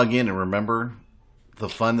don't log in and remember the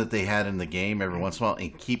fun that they had in the game every once in a while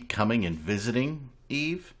and keep coming and visiting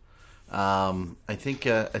Eve, I think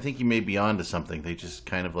you may be onto something. They just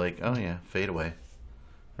kind of like, oh yeah, fade away,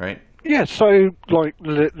 right? Yeah, so, like,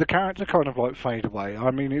 the character kind of, like, fade away. I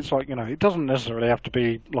mean, it's like, you know, it doesn't necessarily have to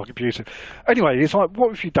be, like, abusive. Anyway, it's like, what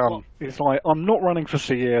have you done? It's like, I'm not running for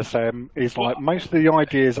CSM. It's like, most of the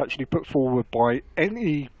ideas actually put forward by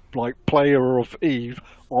any, like, player of Eve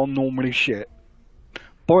are normally shit.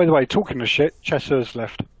 By the way, talking of shit, Chesser's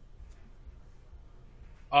left.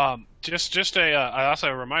 Just also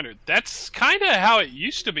a reminder. That's kind of how it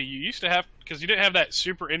used to be. You used to have, because you didn't have that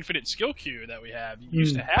super infinite skill queue that we have. You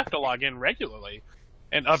used to have to log in regularly,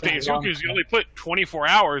 and updating skill queues, you only put 24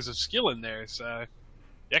 hours of skill in there, so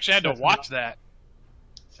you actually had to watch that.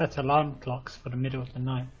 set alarm clocks for the middle of the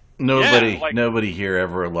night. Nobody here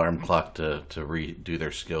ever alarm clocked to redo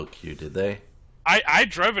their skill queue, did they? I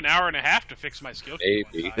drove an hour and a half to fix my skill queue.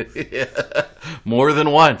 Maybe. Yeah. More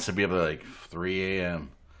than once. It'd be up at like 3 a.m.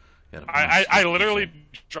 I literally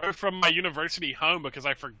drove from my university home because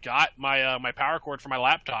I forgot my my power cord for my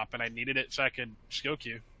laptop and I needed it so I could skill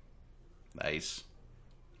queue. Nice.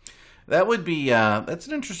 That would be that's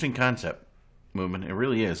an interesting concept, Moomin. It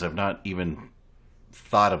really is. I've not even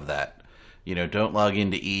thought of that. You know, don't log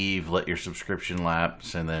into Eve, let your subscription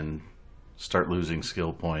lapse, and then start losing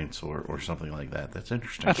skill points or something like that. That's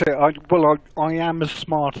interesting. That's it. I am as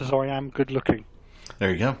smart as I am good looking.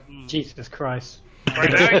 There you go. Jesus Christ.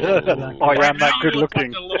 Right now, I am that good you look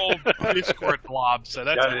looking. like a little Discord blob, so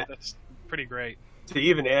that's pretty great. To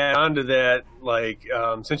even add on to that, like,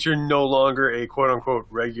 since you're no longer a quote-unquote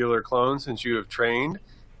regular clone, since you have trained,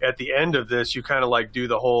 at the end of this, you kind of, like, do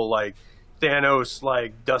the whole, like, Thanos,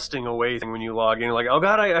 like, dusting away thing when you log in. Like, oh,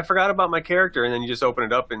 God, I forgot about my character. And then you just open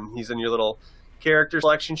it up, and he's in your little character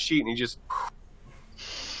selection sheet, and he just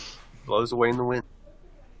blows away in the wind.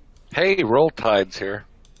 Hey, Roll Tide's here.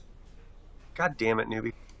 God damn it,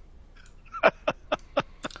 newbie.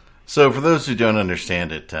 So, for those who don't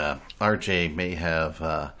understand it, RJ may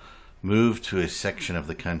have moved to a section of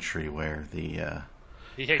the country where the He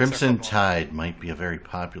hates their Crimson football. Tide might be a very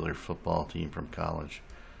popular football team from college,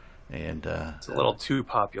 and It's a little too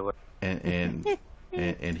popular. and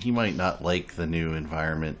he might not like the new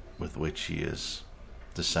environment with which he has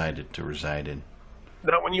decided to reside in.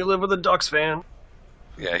 Not when you live with a Ducks fan.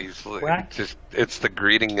 Yeah, he's like, What? it's the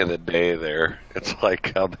greeting of the day there. It's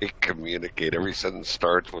like how they communicate. Every sentence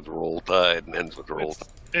starts with Roll Tide and ends with Roll Tide.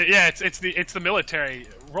 Yeah, it's the military.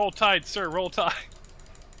 Roll Tide, sir. Roll Tide.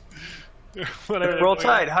 Whatever. Roll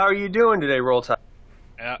Tide, how are you doing today, Roll Tide?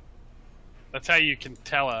 Yeah, that's how you can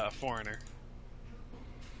tell a foreigner.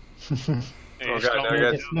 You Oh, just God, don't now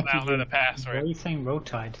I got- know the Why password. are you saying roll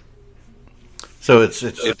tide? So it's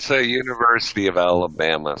It's a University of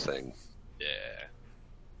Alabama thing.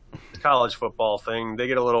 Yeah. College football thing. They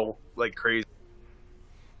get a little, like, crazy.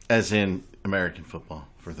 as in American football,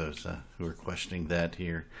 for those who are questioning that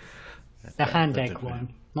here. The hand That's egg okay.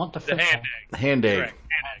 one, not the The football. hand egg. Hand egg. Correct.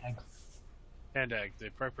 Hand egg. Hand egg. The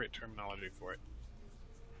appropriate terminology for it.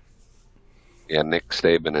 Yeah, Nick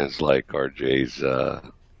Saban is like RJ's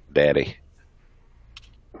daddy.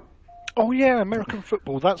 Oh yeah, American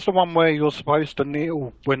football. That's the one where you're supposed to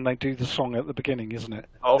kneel when they do the song at the beginning, isn't it?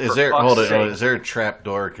 Oh, Is for there fuck's hold it? sake. Is there a trap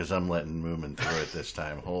door? Because I'm letting Moomin through it this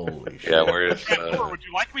time. Holy shit! Yeah, where's Would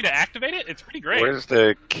you like me to activate it? It's pretty great. where's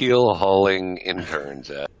the keel hauling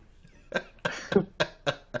interns at?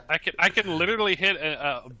 I can literally hit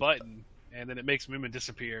a button and then it makes Moomin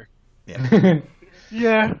disappear. Yeah.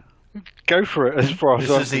 Yeah, go for it. As far as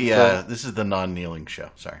This is the non-kneeling show.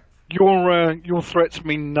 Sorry. your threats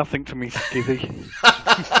mean nothing to me, Skivvy.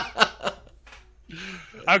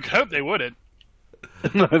 I hope they wouldn't.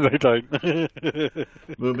 No, they don't.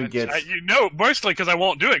 Moomin gets Mostly because I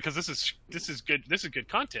won't do it because this is good. This is good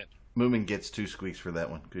content. Moomin gets 2 squeaks for that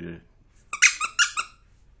one. Good.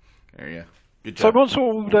 There you go. Good So job. what's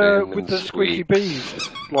all Moomin with the squeaky squeaks. bees?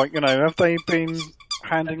 Like, have they been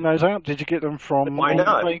handing those out? Did you get them from Why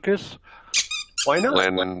not? Vegas? Why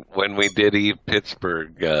not? When we did Eve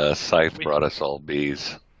Pittsburgh, Scythe brought us all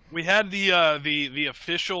bees. We had the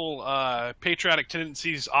official Patriotic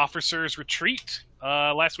Tendencies Officers Retreat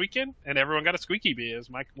last weekend, and everyone got a squeaky bee as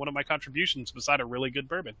one of my contributions beside a really good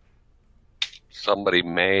bourbon. Somebody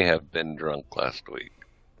may have been drunk last week.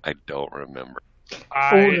 I don't remember. I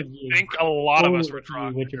All of you. think a lot of All us were you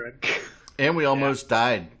drunk. were drunk. And we almost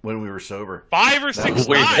died when we were sober. 5 or 6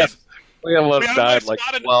 We times. We almost We died almost like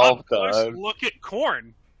got an 12 up-close times. Look at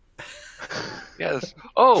corn. Yes.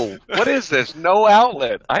 Oh, what is this? No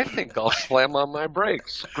outlet. I think I'll slam on my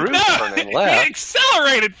brakes. Screw turning he left.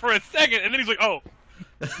 accelerated for a second, and then he's like, "Oh,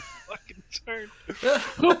 fucking turn."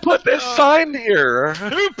 Who put this sign here?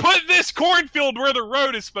 Who put this cornfield where the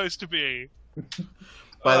road is supposed to be?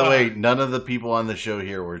 By the way, none of the people on the show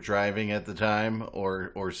here were driving at the time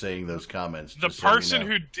or saying those comments. The just so you person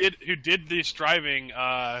know. who did this driving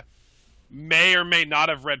may or may not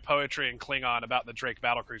have read poetry in Klingon about the Drake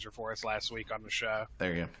battlecruiser for us last week on the show.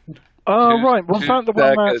 There you go. Oh, Two- right. Was two that the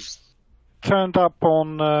one that seconds. turned up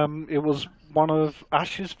on, it was one of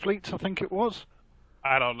Ash's fleets, I think it was?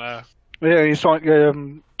 I don't know. Yeah, he's like,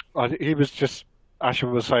 he was just, Asher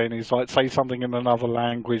was saying, he's like, say something in another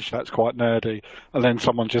language that's quite nerdy, and then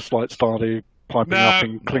someone just like started piping No. up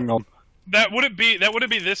in Klingon. That wouldn't be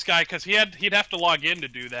this guy because he'd have to log in to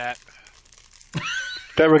do that.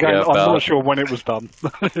 There again, Yeah, I'm about- not sure when it was done.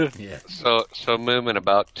 Yeah. So Moomin,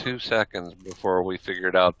 about 2 seconds before we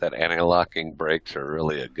figured out that anti-locking brakes are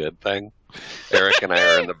really a good thing, Eric and I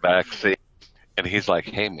are in the back seat, and he's like,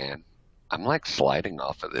 "Hey man, I'm like sliding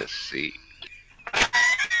off of this seat."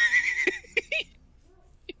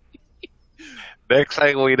 Next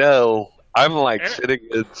thing we know, I'm like Eric- sitting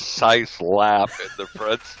in Scythe's lap in the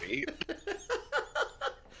front seat.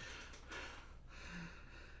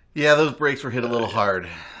 Yeah, those brakes were hit a little hard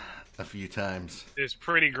a few times. It's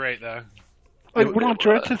pretty great though. Well, I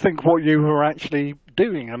dread to think what you were actually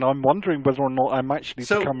doing, and I'm wondering whether or not I'm actually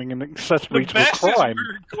So- becoming an accessory The to a best is crime.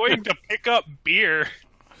 we're going to pick up beer.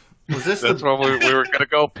 Was this That's the when we were going to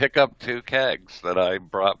go pick up 2 kegs that I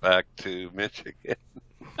brought back to Michigan.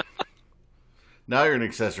 Now you're an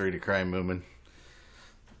accessory to crime, Moomin.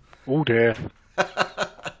 Oh dear.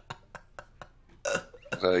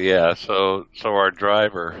 So yeah, so our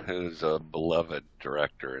driver, who's a beloved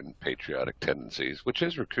director in Patriotic Tendencies, which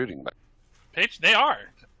is recruiting, They are.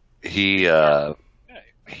 he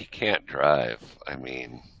can't drive. I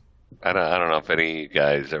mean, I don't know if any of you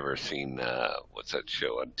guys ever seen what's that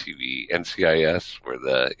show on TV, NCIS, where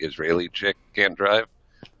the Israeli chick can't drive.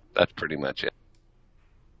 That's pretty much it.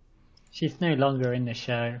 She's no longer in the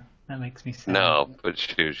show. That makes me sad. No, but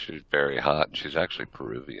she's very hot. She's actually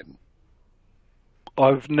Peruvian.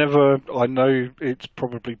 I know it's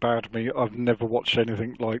probably bad of me, I've never watched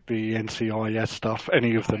anything like the NCIS stuff,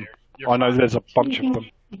 any of them. You're I know fine. there's a bunch you of can, them.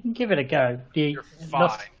 You can give it a go. You're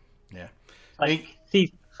Lost, fine. Yeah. like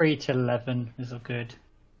season 3 to 11 is all good.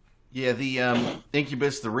 Yeah, the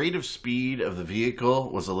Incubus, the rate of speed of the vehicle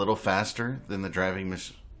was a little faster than the driving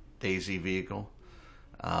Miss Daisy vehicle.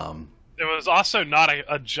 There was also not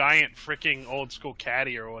a giant freaking old school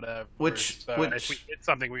caddy or whatever. Which- so which- if we hit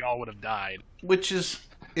something, we all would have died. Which is,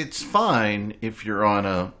 it's fine if you're on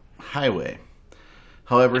a highway.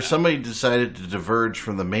 However, somebody decided to diverge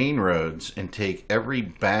from the main roads and take every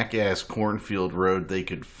back-ass cornfield road they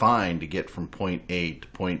could find to get from point A to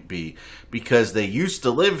point B because they used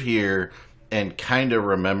to live here and kind of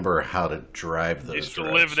remember how to drive those Used to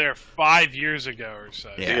roads. live there 5 years ago or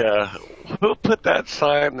so. Yeah. Who put that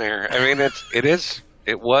sign there? I mean,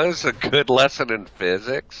 it was a good lesson in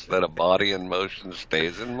physics that a body in motion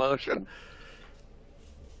stays in motion.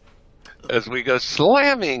 As we go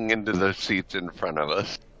slamming into the seats in front of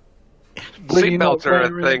us. Were you not Seatbelts are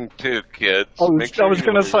wearing- a thing too, kids. I Make was, sure I was you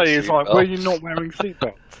going to wear say, your it's like, were you seatbelts. not wearing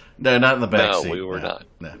seatbelts? No, not in the back No, seat. we were not.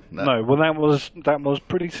 No. No, well, that was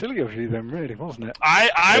pretty silly of you then, really, wasn't it?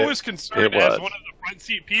 I It- was concerned it was. as one of the front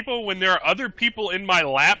seat people when there are other people in my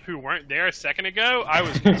lap who weren't there a second ago. I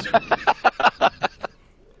was concerned.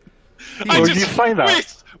 Well, you say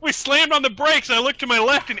that. We slammed on the brakes, and I looked to my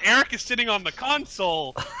left, and Eric is sitting on the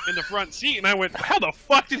console in the front seat, and I went, "How the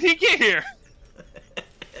fuck did he get here?"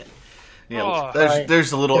 Yeah, Oh.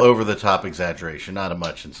 there's a little over the top exaggeration, not a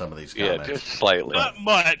much in some of these Yeah, comments. just slightly. Not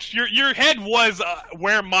much. Your head was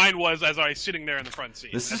where mine was as I was sitting there in the front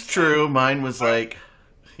seat. This is true. Mine was like,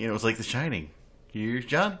 it was like The Shining. You,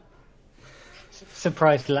 John?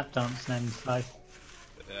 Surprise lap dance then. Like,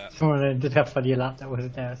 someone ended up on your lap that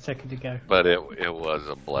wasn't there a second ago. But it was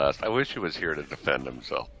a blast. I wish he was here to defend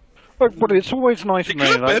himself. But it's always nice to It know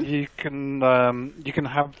could've that been. you can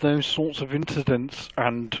have those sorts of incidents,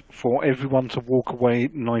 and for everyone to walk away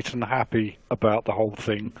nice and happy about the whole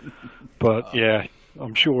thing. But yeah,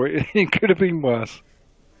 I'm sure it could have been worse.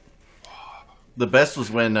 The best was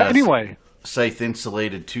when Anyway, Scythe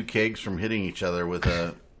insulated two kegs from hitting each other with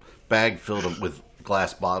a bag filled with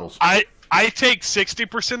glass bottles. I take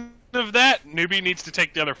 60% of that. Newbie needs to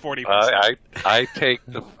take the other 40%.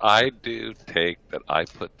 I do take that. I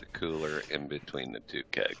put the cooler in between the two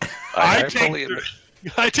kegs. I fully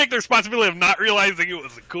take the responsibility of not realizing it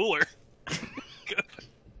was a cooler.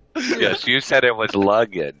 Yes, you said it was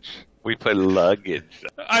luggage. We put luggage.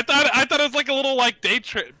 I thought it was like a little day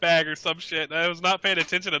trip bag or some shit. I was not paying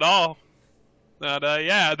attention at all. But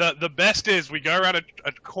yeah, the best is we go around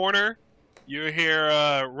a corner. You hear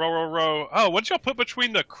row. Oh, what y'all put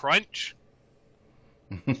between the crunch?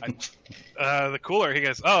 The cooler. He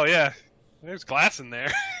goes, oh yeah, there's glass in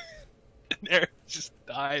there. And Eric just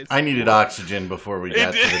dies. I needed oxygen before we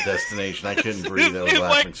got to It- the destination. I couldn't breathe. I was It's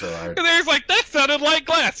laughing like- so hard. And Eric's like, that sounded like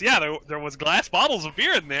glass. Yeah, there was glass bottles of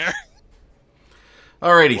beer in there.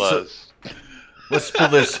 Alrighty, so Was.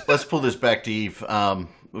 let's pull this back to Eve.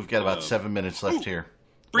 We've got about 7 minutes left here.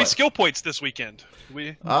 Free What? skill points this weekend.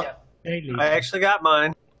 We Daily. I actually got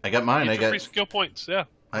mine. I got mine. I get free got. skill points. Yeah.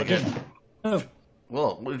 I got. Oh,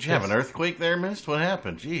 Well, did you have an earthquake there, Mist? What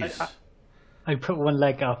happened? Jeez. I put one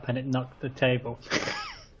leg up and it knocked the table.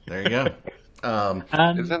 There you go.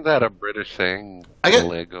 Isn't that a British thing? I got-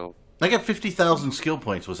 Lego. I got 50,000 skill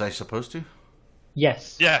points. Was I supposed to?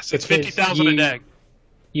 Yes. Yes, it's because 50,000 a day.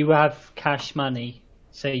 You have cash money,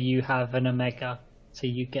 so you have an Omega, so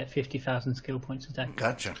you get 50,000 skill points a day.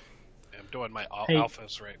 Gotcha. I'm doing my Hey.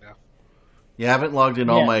 alphas right now. Yeah, I haven't logged in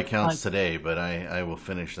all Yeah, my accounts I- today, but I will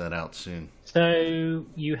finish that out soon. So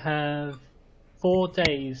you have 4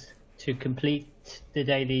 days to complete the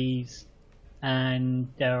dailies, and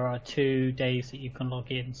there are 2 days that you can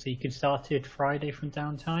log in. So you can start it Friday from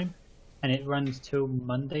downtime, and it runs till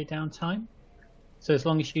Monday downtime. So as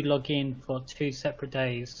long as you log in for 2 separate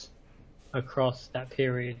days across that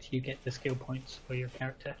period, you get the skill points for your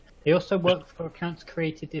character. They also work for accounts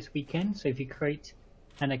created this weekend. So if you create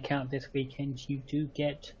an account this weekend, you do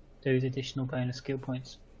get those additional bonus skill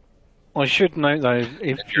points. I should note though,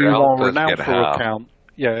 if your you are alphas an get alpha half. account,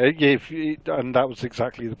 and that was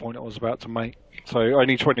exactly the point I was about to make. So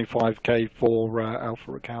only 25k for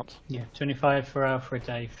alpha accounts. Yeah, 25 for Alpha a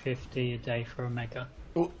day, 50 a day for Omega.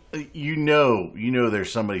 Well, you know,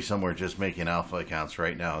 there's somebody somewhere just making alpha accounts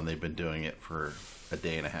right now, and they've been doing it for a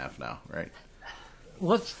day and a half now, right?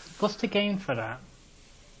 What's the game for that?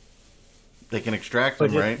 They can extract Or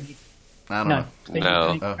them, just- right? I don't No. know. so you No,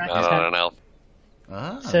 can not extract on that. an alpha.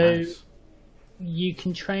 Ah, So- nice. You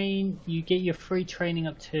can train. You get your free training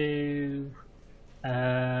up to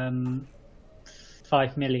 5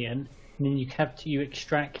 million, and then you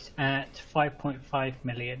extract at 5.5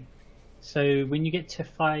 million. So when you get to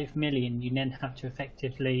 5 million, you then have to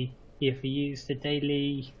effectively either use the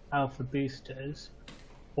daily alpha boosters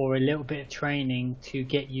or a little bit of training to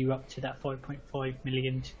get you up to that 5.5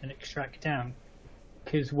 million to then extract down.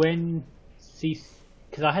 Because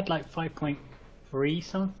because I had like 5.3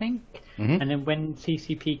 something, and then when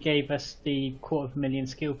CCP gave us the 250,000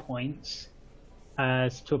 skill points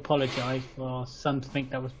as to apologise for something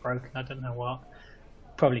that was broken, I don't know what,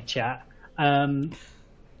 probably chat. I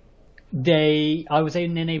was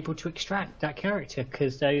then able to extract that character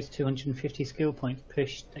because those 250 skill points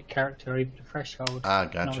pushed that character over the threshold. Ah, And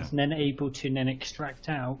I gotcha. was then able to then extract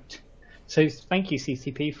out. So thank you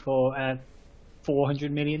CCP for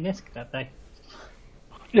 400 million disc that day.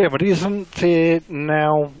 Yeah, but isn't it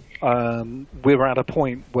now we're at a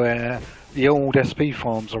point where the old SP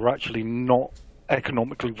farms are actually not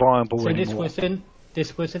economically viable So anymore?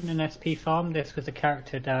 this wasn't an SP farm. This was a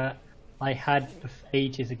character that I had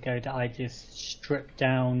ages ago that I just stripped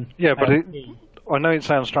down. Yeah, but LP. I know it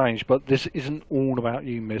sounds strange, but this isn't all about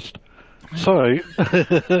you, Mist. So,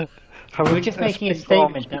 We're just making a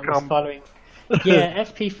statement that was following. Yeah,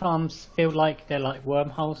 FP farms feel like they're like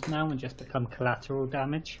wormholes now and just become collateral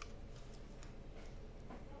damage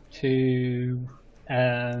to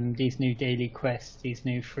these new daily quests, these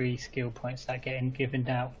new free skill points that are getting given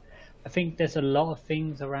out. I think there's a lot of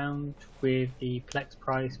things around with the Plex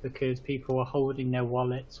price because people are holding their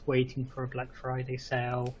wallets, waiting for a Black Friday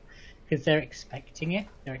sale, because they're expecting it.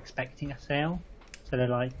 They're expecting a sale. So they're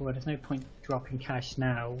like, well, there's no point dropping cash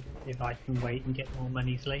now if I can wait and get more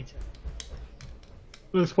monies later.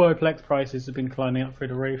 That's why Plex prices have been climbing up through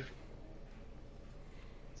the roof.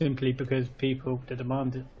 Simply because the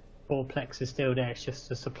demand for Plex is still there, it's just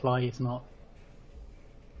the supply is not.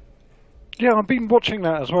 Yeah, I've been watching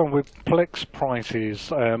that as well with Plex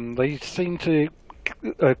prices. They seem to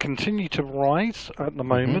continue to rise at the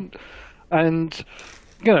moment, and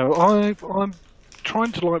I'm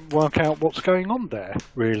trying to work out what's going on there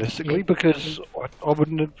realistically because I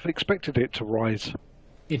wouldn't have expected it to rise.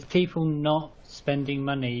 It's people not spending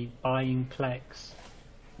money buying Plex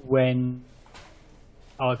when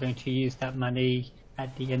are going to use that money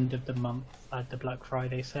at the end of the month at the Black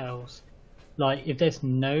Friday sales. Like, if there's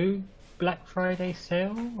no Black Friday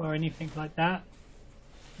sale or anything like that,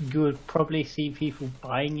 you would probably see people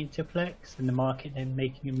buying into Plex and the market then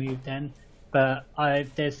making a move then. But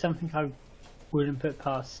there's something I wouldn't put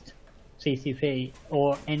past CCP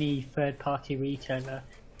or any third-party retailer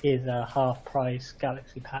is a half-price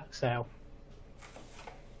Galaxy Pack sale.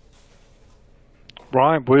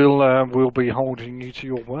 Right, we'll be holding you to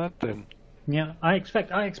your word then. Yeah, I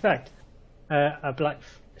expect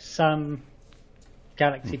some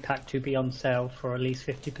Galaxy Pack to be on sale for at least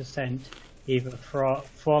 50%, either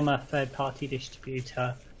from a third-party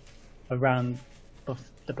distributor around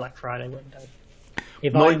the Black Friday window.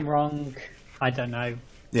 If I'm wrong, I don't know.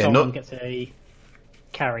 Yeah, Someone gets a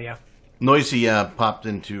carrier. Noisy popped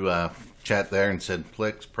into chat there and said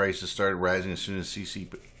Plex prices started rising as soon as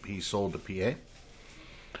CCP sold to PA.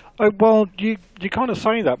 Well, you kind of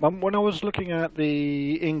say that, but when I was looking at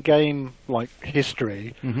the in-game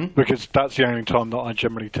history, because that's the only time that I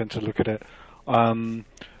generally tend to look at it,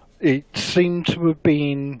 it seemed to have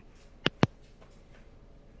been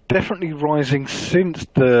definitely rising since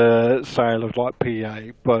the sale of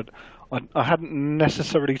PA, but I hadn't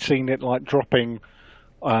necessarily seen it dropping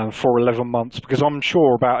for 11 months, because I'm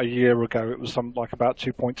sure about a year ago it was something like about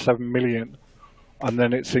 2.7 million. And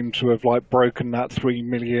then it seemed to have broken that 3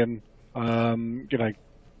 million,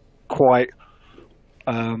 quite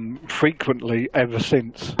frequently ever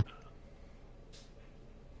since.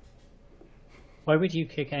 Why would you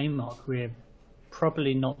kick AIMOC? We're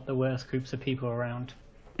probably not the worst groups of people around.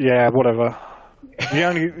 Yeah, whatever. The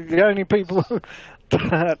only people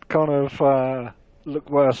that kind of look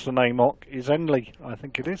worse than AIMOC is Enly, I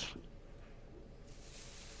think it is.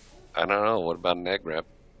 I don't know. What about Negrep?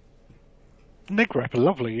 Negrep are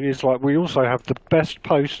lovely. It's we also have the best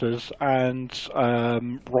posters and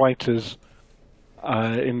writers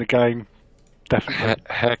in the game. Definitely.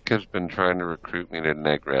 Heck has been trying to recruit me to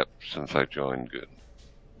Negrep since I joined Good.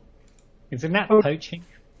 Isn't that poaching?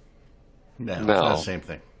 No, it's not the same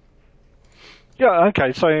thing. Yeah,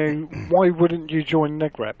 okay, so why wouldn't you join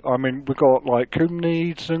Negrep? I mean, we've got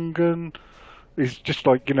Kumni, Zungan, it's just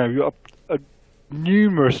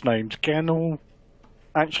numerous names, Ganel,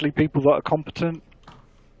 actually people that are competent.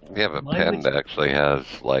 Yeah, but Pend actually has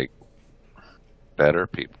better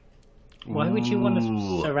people. Why would you want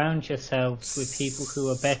to surround yourselves with people who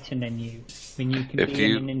are better than you when you can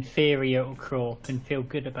be in an inferior corp and feel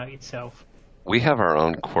good about yourself? We have our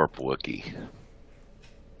own corp wiki.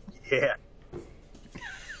 Yeah.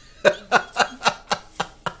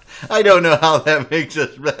 I don't know how that makes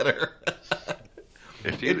us better.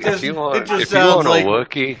 If you want a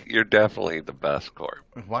Wookiee, you're definitely the best corp.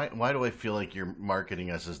 Why do I feel like you're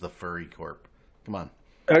marketing us as the furry corp? Come on.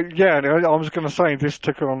 Yeah, I was going to say this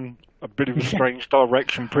took on a bit of a strange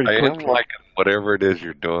direction pretty quickly. I am liking whatever it is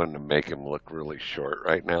you're doing to make him look really short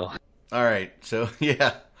right now. All right, so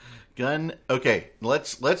yeah, Gun. Okay,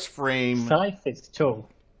 let's frame. Scythe is tall.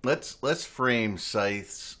 Let's frame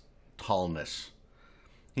Scythe's tallness.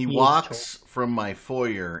 He walks from my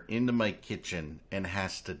foyer into my kitchen and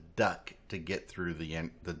has to duck to get through the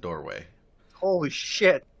doorway. Holy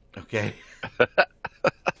shit. Okay.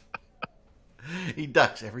 He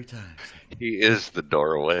ducks every time. He is the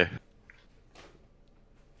doorway.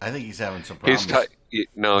 I think he's having some He's problems.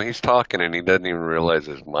 he's talking and he doesn't even realize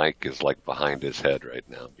his mic is like behind his head right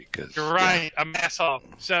now because You're right. I'm asshole.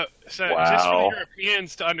 So just for Wow. the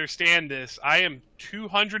Europeans to understand this, I am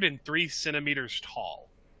 203 centimeters tall.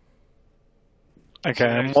 Okay, So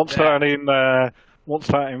and there's what's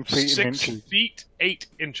that in feet 6 and inches? feet 8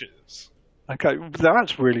 inches. Okay,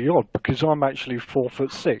 that's really odd because I'm actually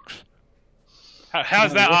 4'6".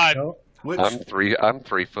 How's that odd? Which I'm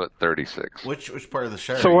 3'36". which part of the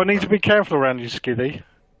show? So I need to be careful around you, Skiddy,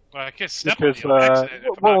 Well, I guess step on because you on accident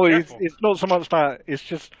if I'm not careful. it's not so much that. It's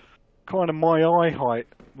just kind of my eye height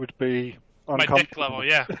would be My dick uncomfortable. level,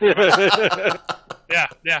 yeah.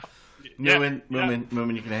 Yeah.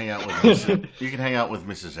 Moomin, you can hang out with you can hang out with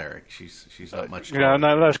Mrs. Eric. She's not much. Yeah,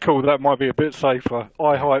 no, that's cool. That might be a bit safer.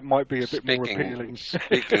 Eye height might be a bit more appealing.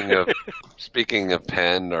 Speaking of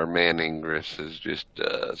Penn, our man Ingress has just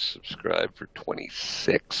subscribed for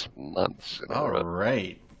 26 months in a All row.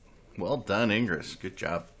 right, well done, Ingress. Good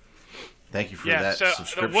job. Thank you for Yeah, that so the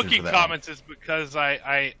subscription. Wookiee for that comments is because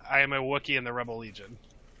I am a Wookiee in the Rebel Legion.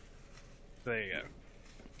 There you go.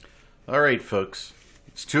 one. All right, folks.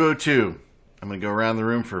 It's 2:02. I'm going to go around the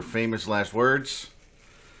room for famous last words.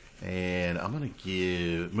 And I'm going to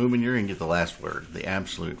give... Moomin, you're going to get the last word. The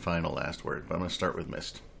absolute final last word. But I'm going to start with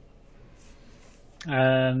Mist.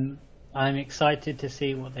 I'm excited to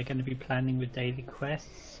see what they're going to be planning with daily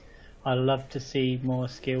quests. I love to see more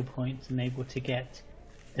skill points and able to get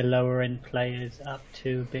the lower end players up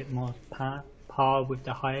to a bit more par with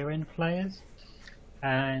the higher end players.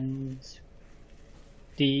 And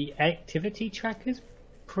the activity tracker's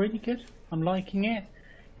pretty good. I'm liking it.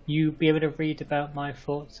 You'll be able to read about my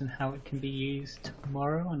thoughts and how it can be used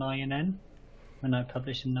tomorrow on INN when I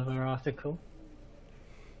publish another article.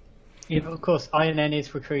 Yeah, of course, INN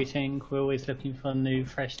is recruiting. We're always looking for new,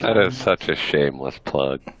 fresh That talent. is such a shameless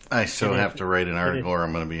plug. I so It have is. to write an It article is. or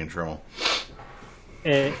I'm going to be in trouble.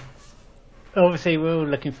 Obviously, we're all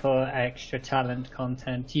looking for extra talent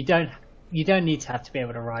content. You don't need to have to be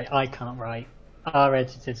able to write. I can't write. Our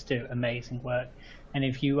editors do amazing work. And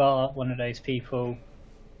if you are one of those people,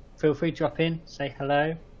 feel free to drop in, say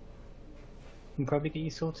hello. Can probably get you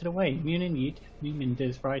sorted away. Moomin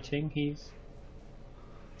does writing.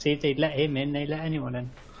 See if they let him in, they let anyone in.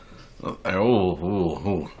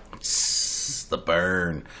 Oh. Tss, the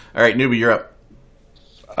burn. All right, Newbie, you're up.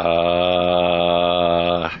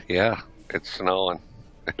 Yeah, it's snowing.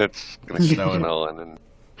 It's going to keep snowing and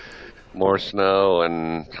more snow,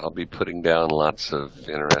 and I'll be putting down lots of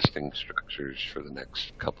interesting structures for the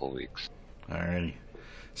next couple of weeks. All righty.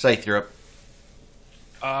 Scythe, you're up.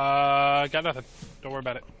 Got nothing. Don't worry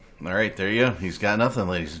about it. All right, there you go. He's got nothing,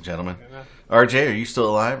 ladies and gentlemen. RJ, are you still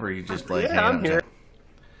alive, or are you just like Yeah, hanging I'm out? here.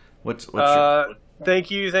 What's your...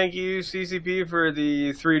 Thank you, CCP, for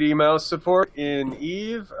the 3D mouse support in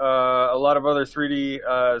Eve. A lot of other 3D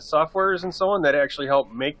softwares and so on that actually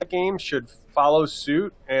help make the game should follow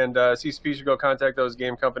suit, and CCP should go contact those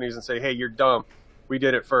game companies and say, hey, you're dumb. We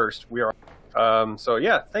did it first. We are. So,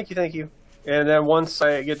 yeah, thank you. And then once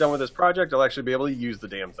I get done with this project, I'll actually be able to use the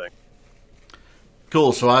damn thing.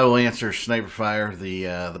 Cool, so I will answer Sniper Fire.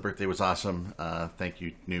 The birthday was awesome. Thank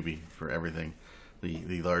you, Newbie, for everything.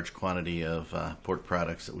 The large quantity of pork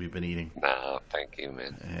products that we've been eating. No, thank you,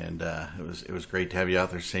 man. And it was great to have you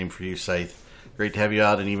out there. Same for you, Scythe. Great to have you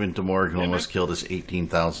out, and even Demore, who almost killed us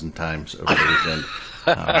 18,000 times over the weekend.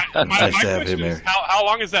 It's My nice to have question him is, here. how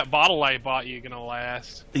long is that bottle I bought you going to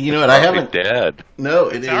last? You know what? I Probably haven't. dead. No,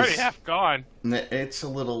 it It's is. already half gone. It's a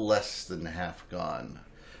little less than half gone.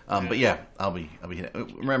 But yeah, I'll be.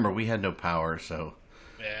 Remember, we had no power, so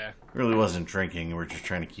Yeah. really wasn't drinking. We're just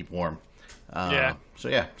trying to keep warm. Yeah. So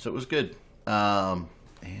it was good. And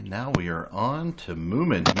now we are on to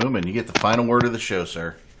Moomin. Moomin, you get the final word of the show,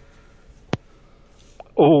 sir.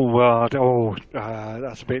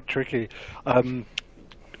 That's a bit tricky.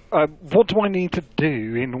 What do I need to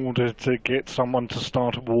do in order to get someone to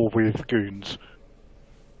start a war with goons?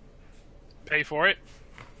 Pay for it.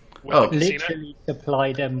 Oh. Literally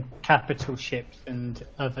supply them capital ships and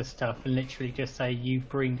other stuff, and literally just say, you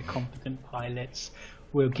bring the competent pilots,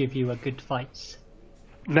 we'll give you a good fight.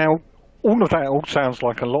 Now, all of that all sounds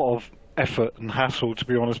like a lot of effort and hassle, to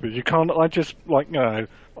be honest with you. Can't I just,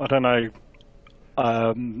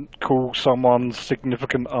 call someone's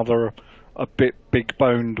significant other a bit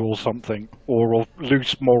big-boned or something, or of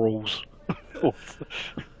loose morals?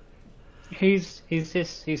 Who's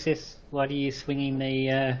this? Why are you swinging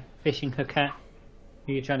the fishing hook at?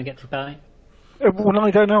 Who are you trying to get to buy? Well,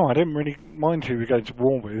 I don't know. I didn't really mind who we're going to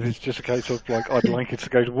war with. It's just a case of, I'd like it to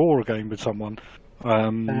go to war again with someone.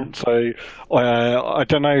 So, I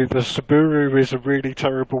don't know. The Subaru is a really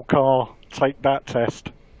terrible car. Take that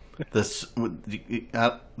test. The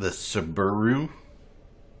Subaru.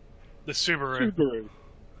 The Subaru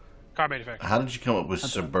car manufacturer. How did you come up with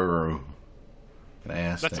Subaru? Can I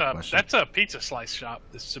ask that question? That's a pizza slice shop.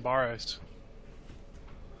 The Subarus.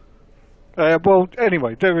 Well,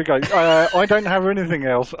 anyway, there we go. I don't have anything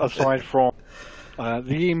else aside from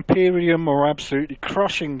the Imperium are absolutely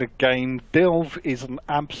crushing the game. Delve is an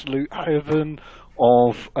absolute heaven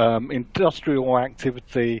of industrial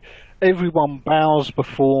activity. Everyone bows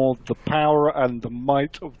before the power and the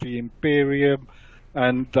might of the Imperium.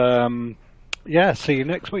 And yeah, see you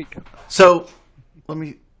next week. So let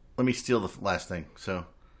me steal the last thing. So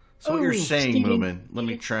what you're saying, Moomin, let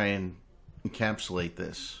me try and encapsulate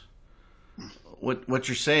this. What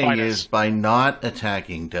you're saying is by not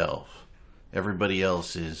attacking Delve, everybody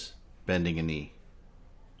else is bending a knee.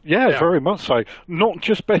 Yeah, very much so. Not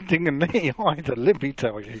just bending a knee either, let me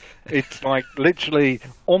tell you. It's like literally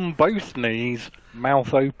on both knees,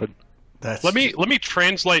 mouth open. Let me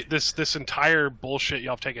translate this entire bullshit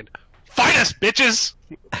y'all have taken. Fight us, bitches!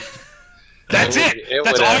 That's it!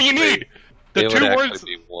 That's all you need! The it two would words.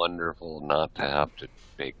 actually be wonderful not to have to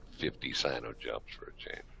make 50 Sino jumps for a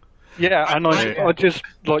change. Yeah, and I just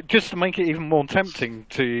to make it even more tempting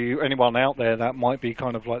to anyone out there that might be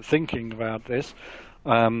kind of like thinking about this,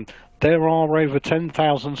 there are over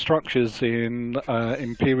 10,000 structures in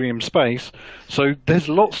Imperium space, so there's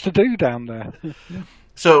lots to do down there.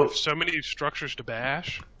 So many structures to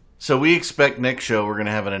bash. So we expect next show we're going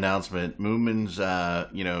to have an announcement. Moomin's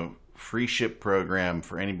free ship program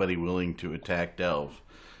for anybody willing to attack Delve.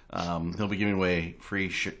 He'll be giving away free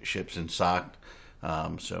ships in SOC.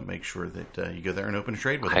 So make sure that you go there and open a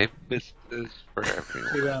trade with him. I miss this for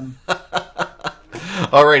everyone.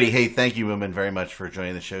 Alrighty, hey, thank you, Moomin, very much for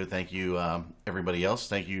joining the show. Thank you, everybody else.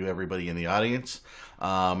 Thank you, everybody in the audience.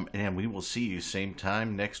 And we will see you same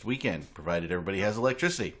time next weekend, provided everybody has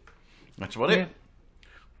electricity. That's about it.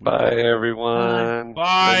 Bye, everyone.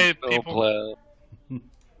 Bye, No people. plan.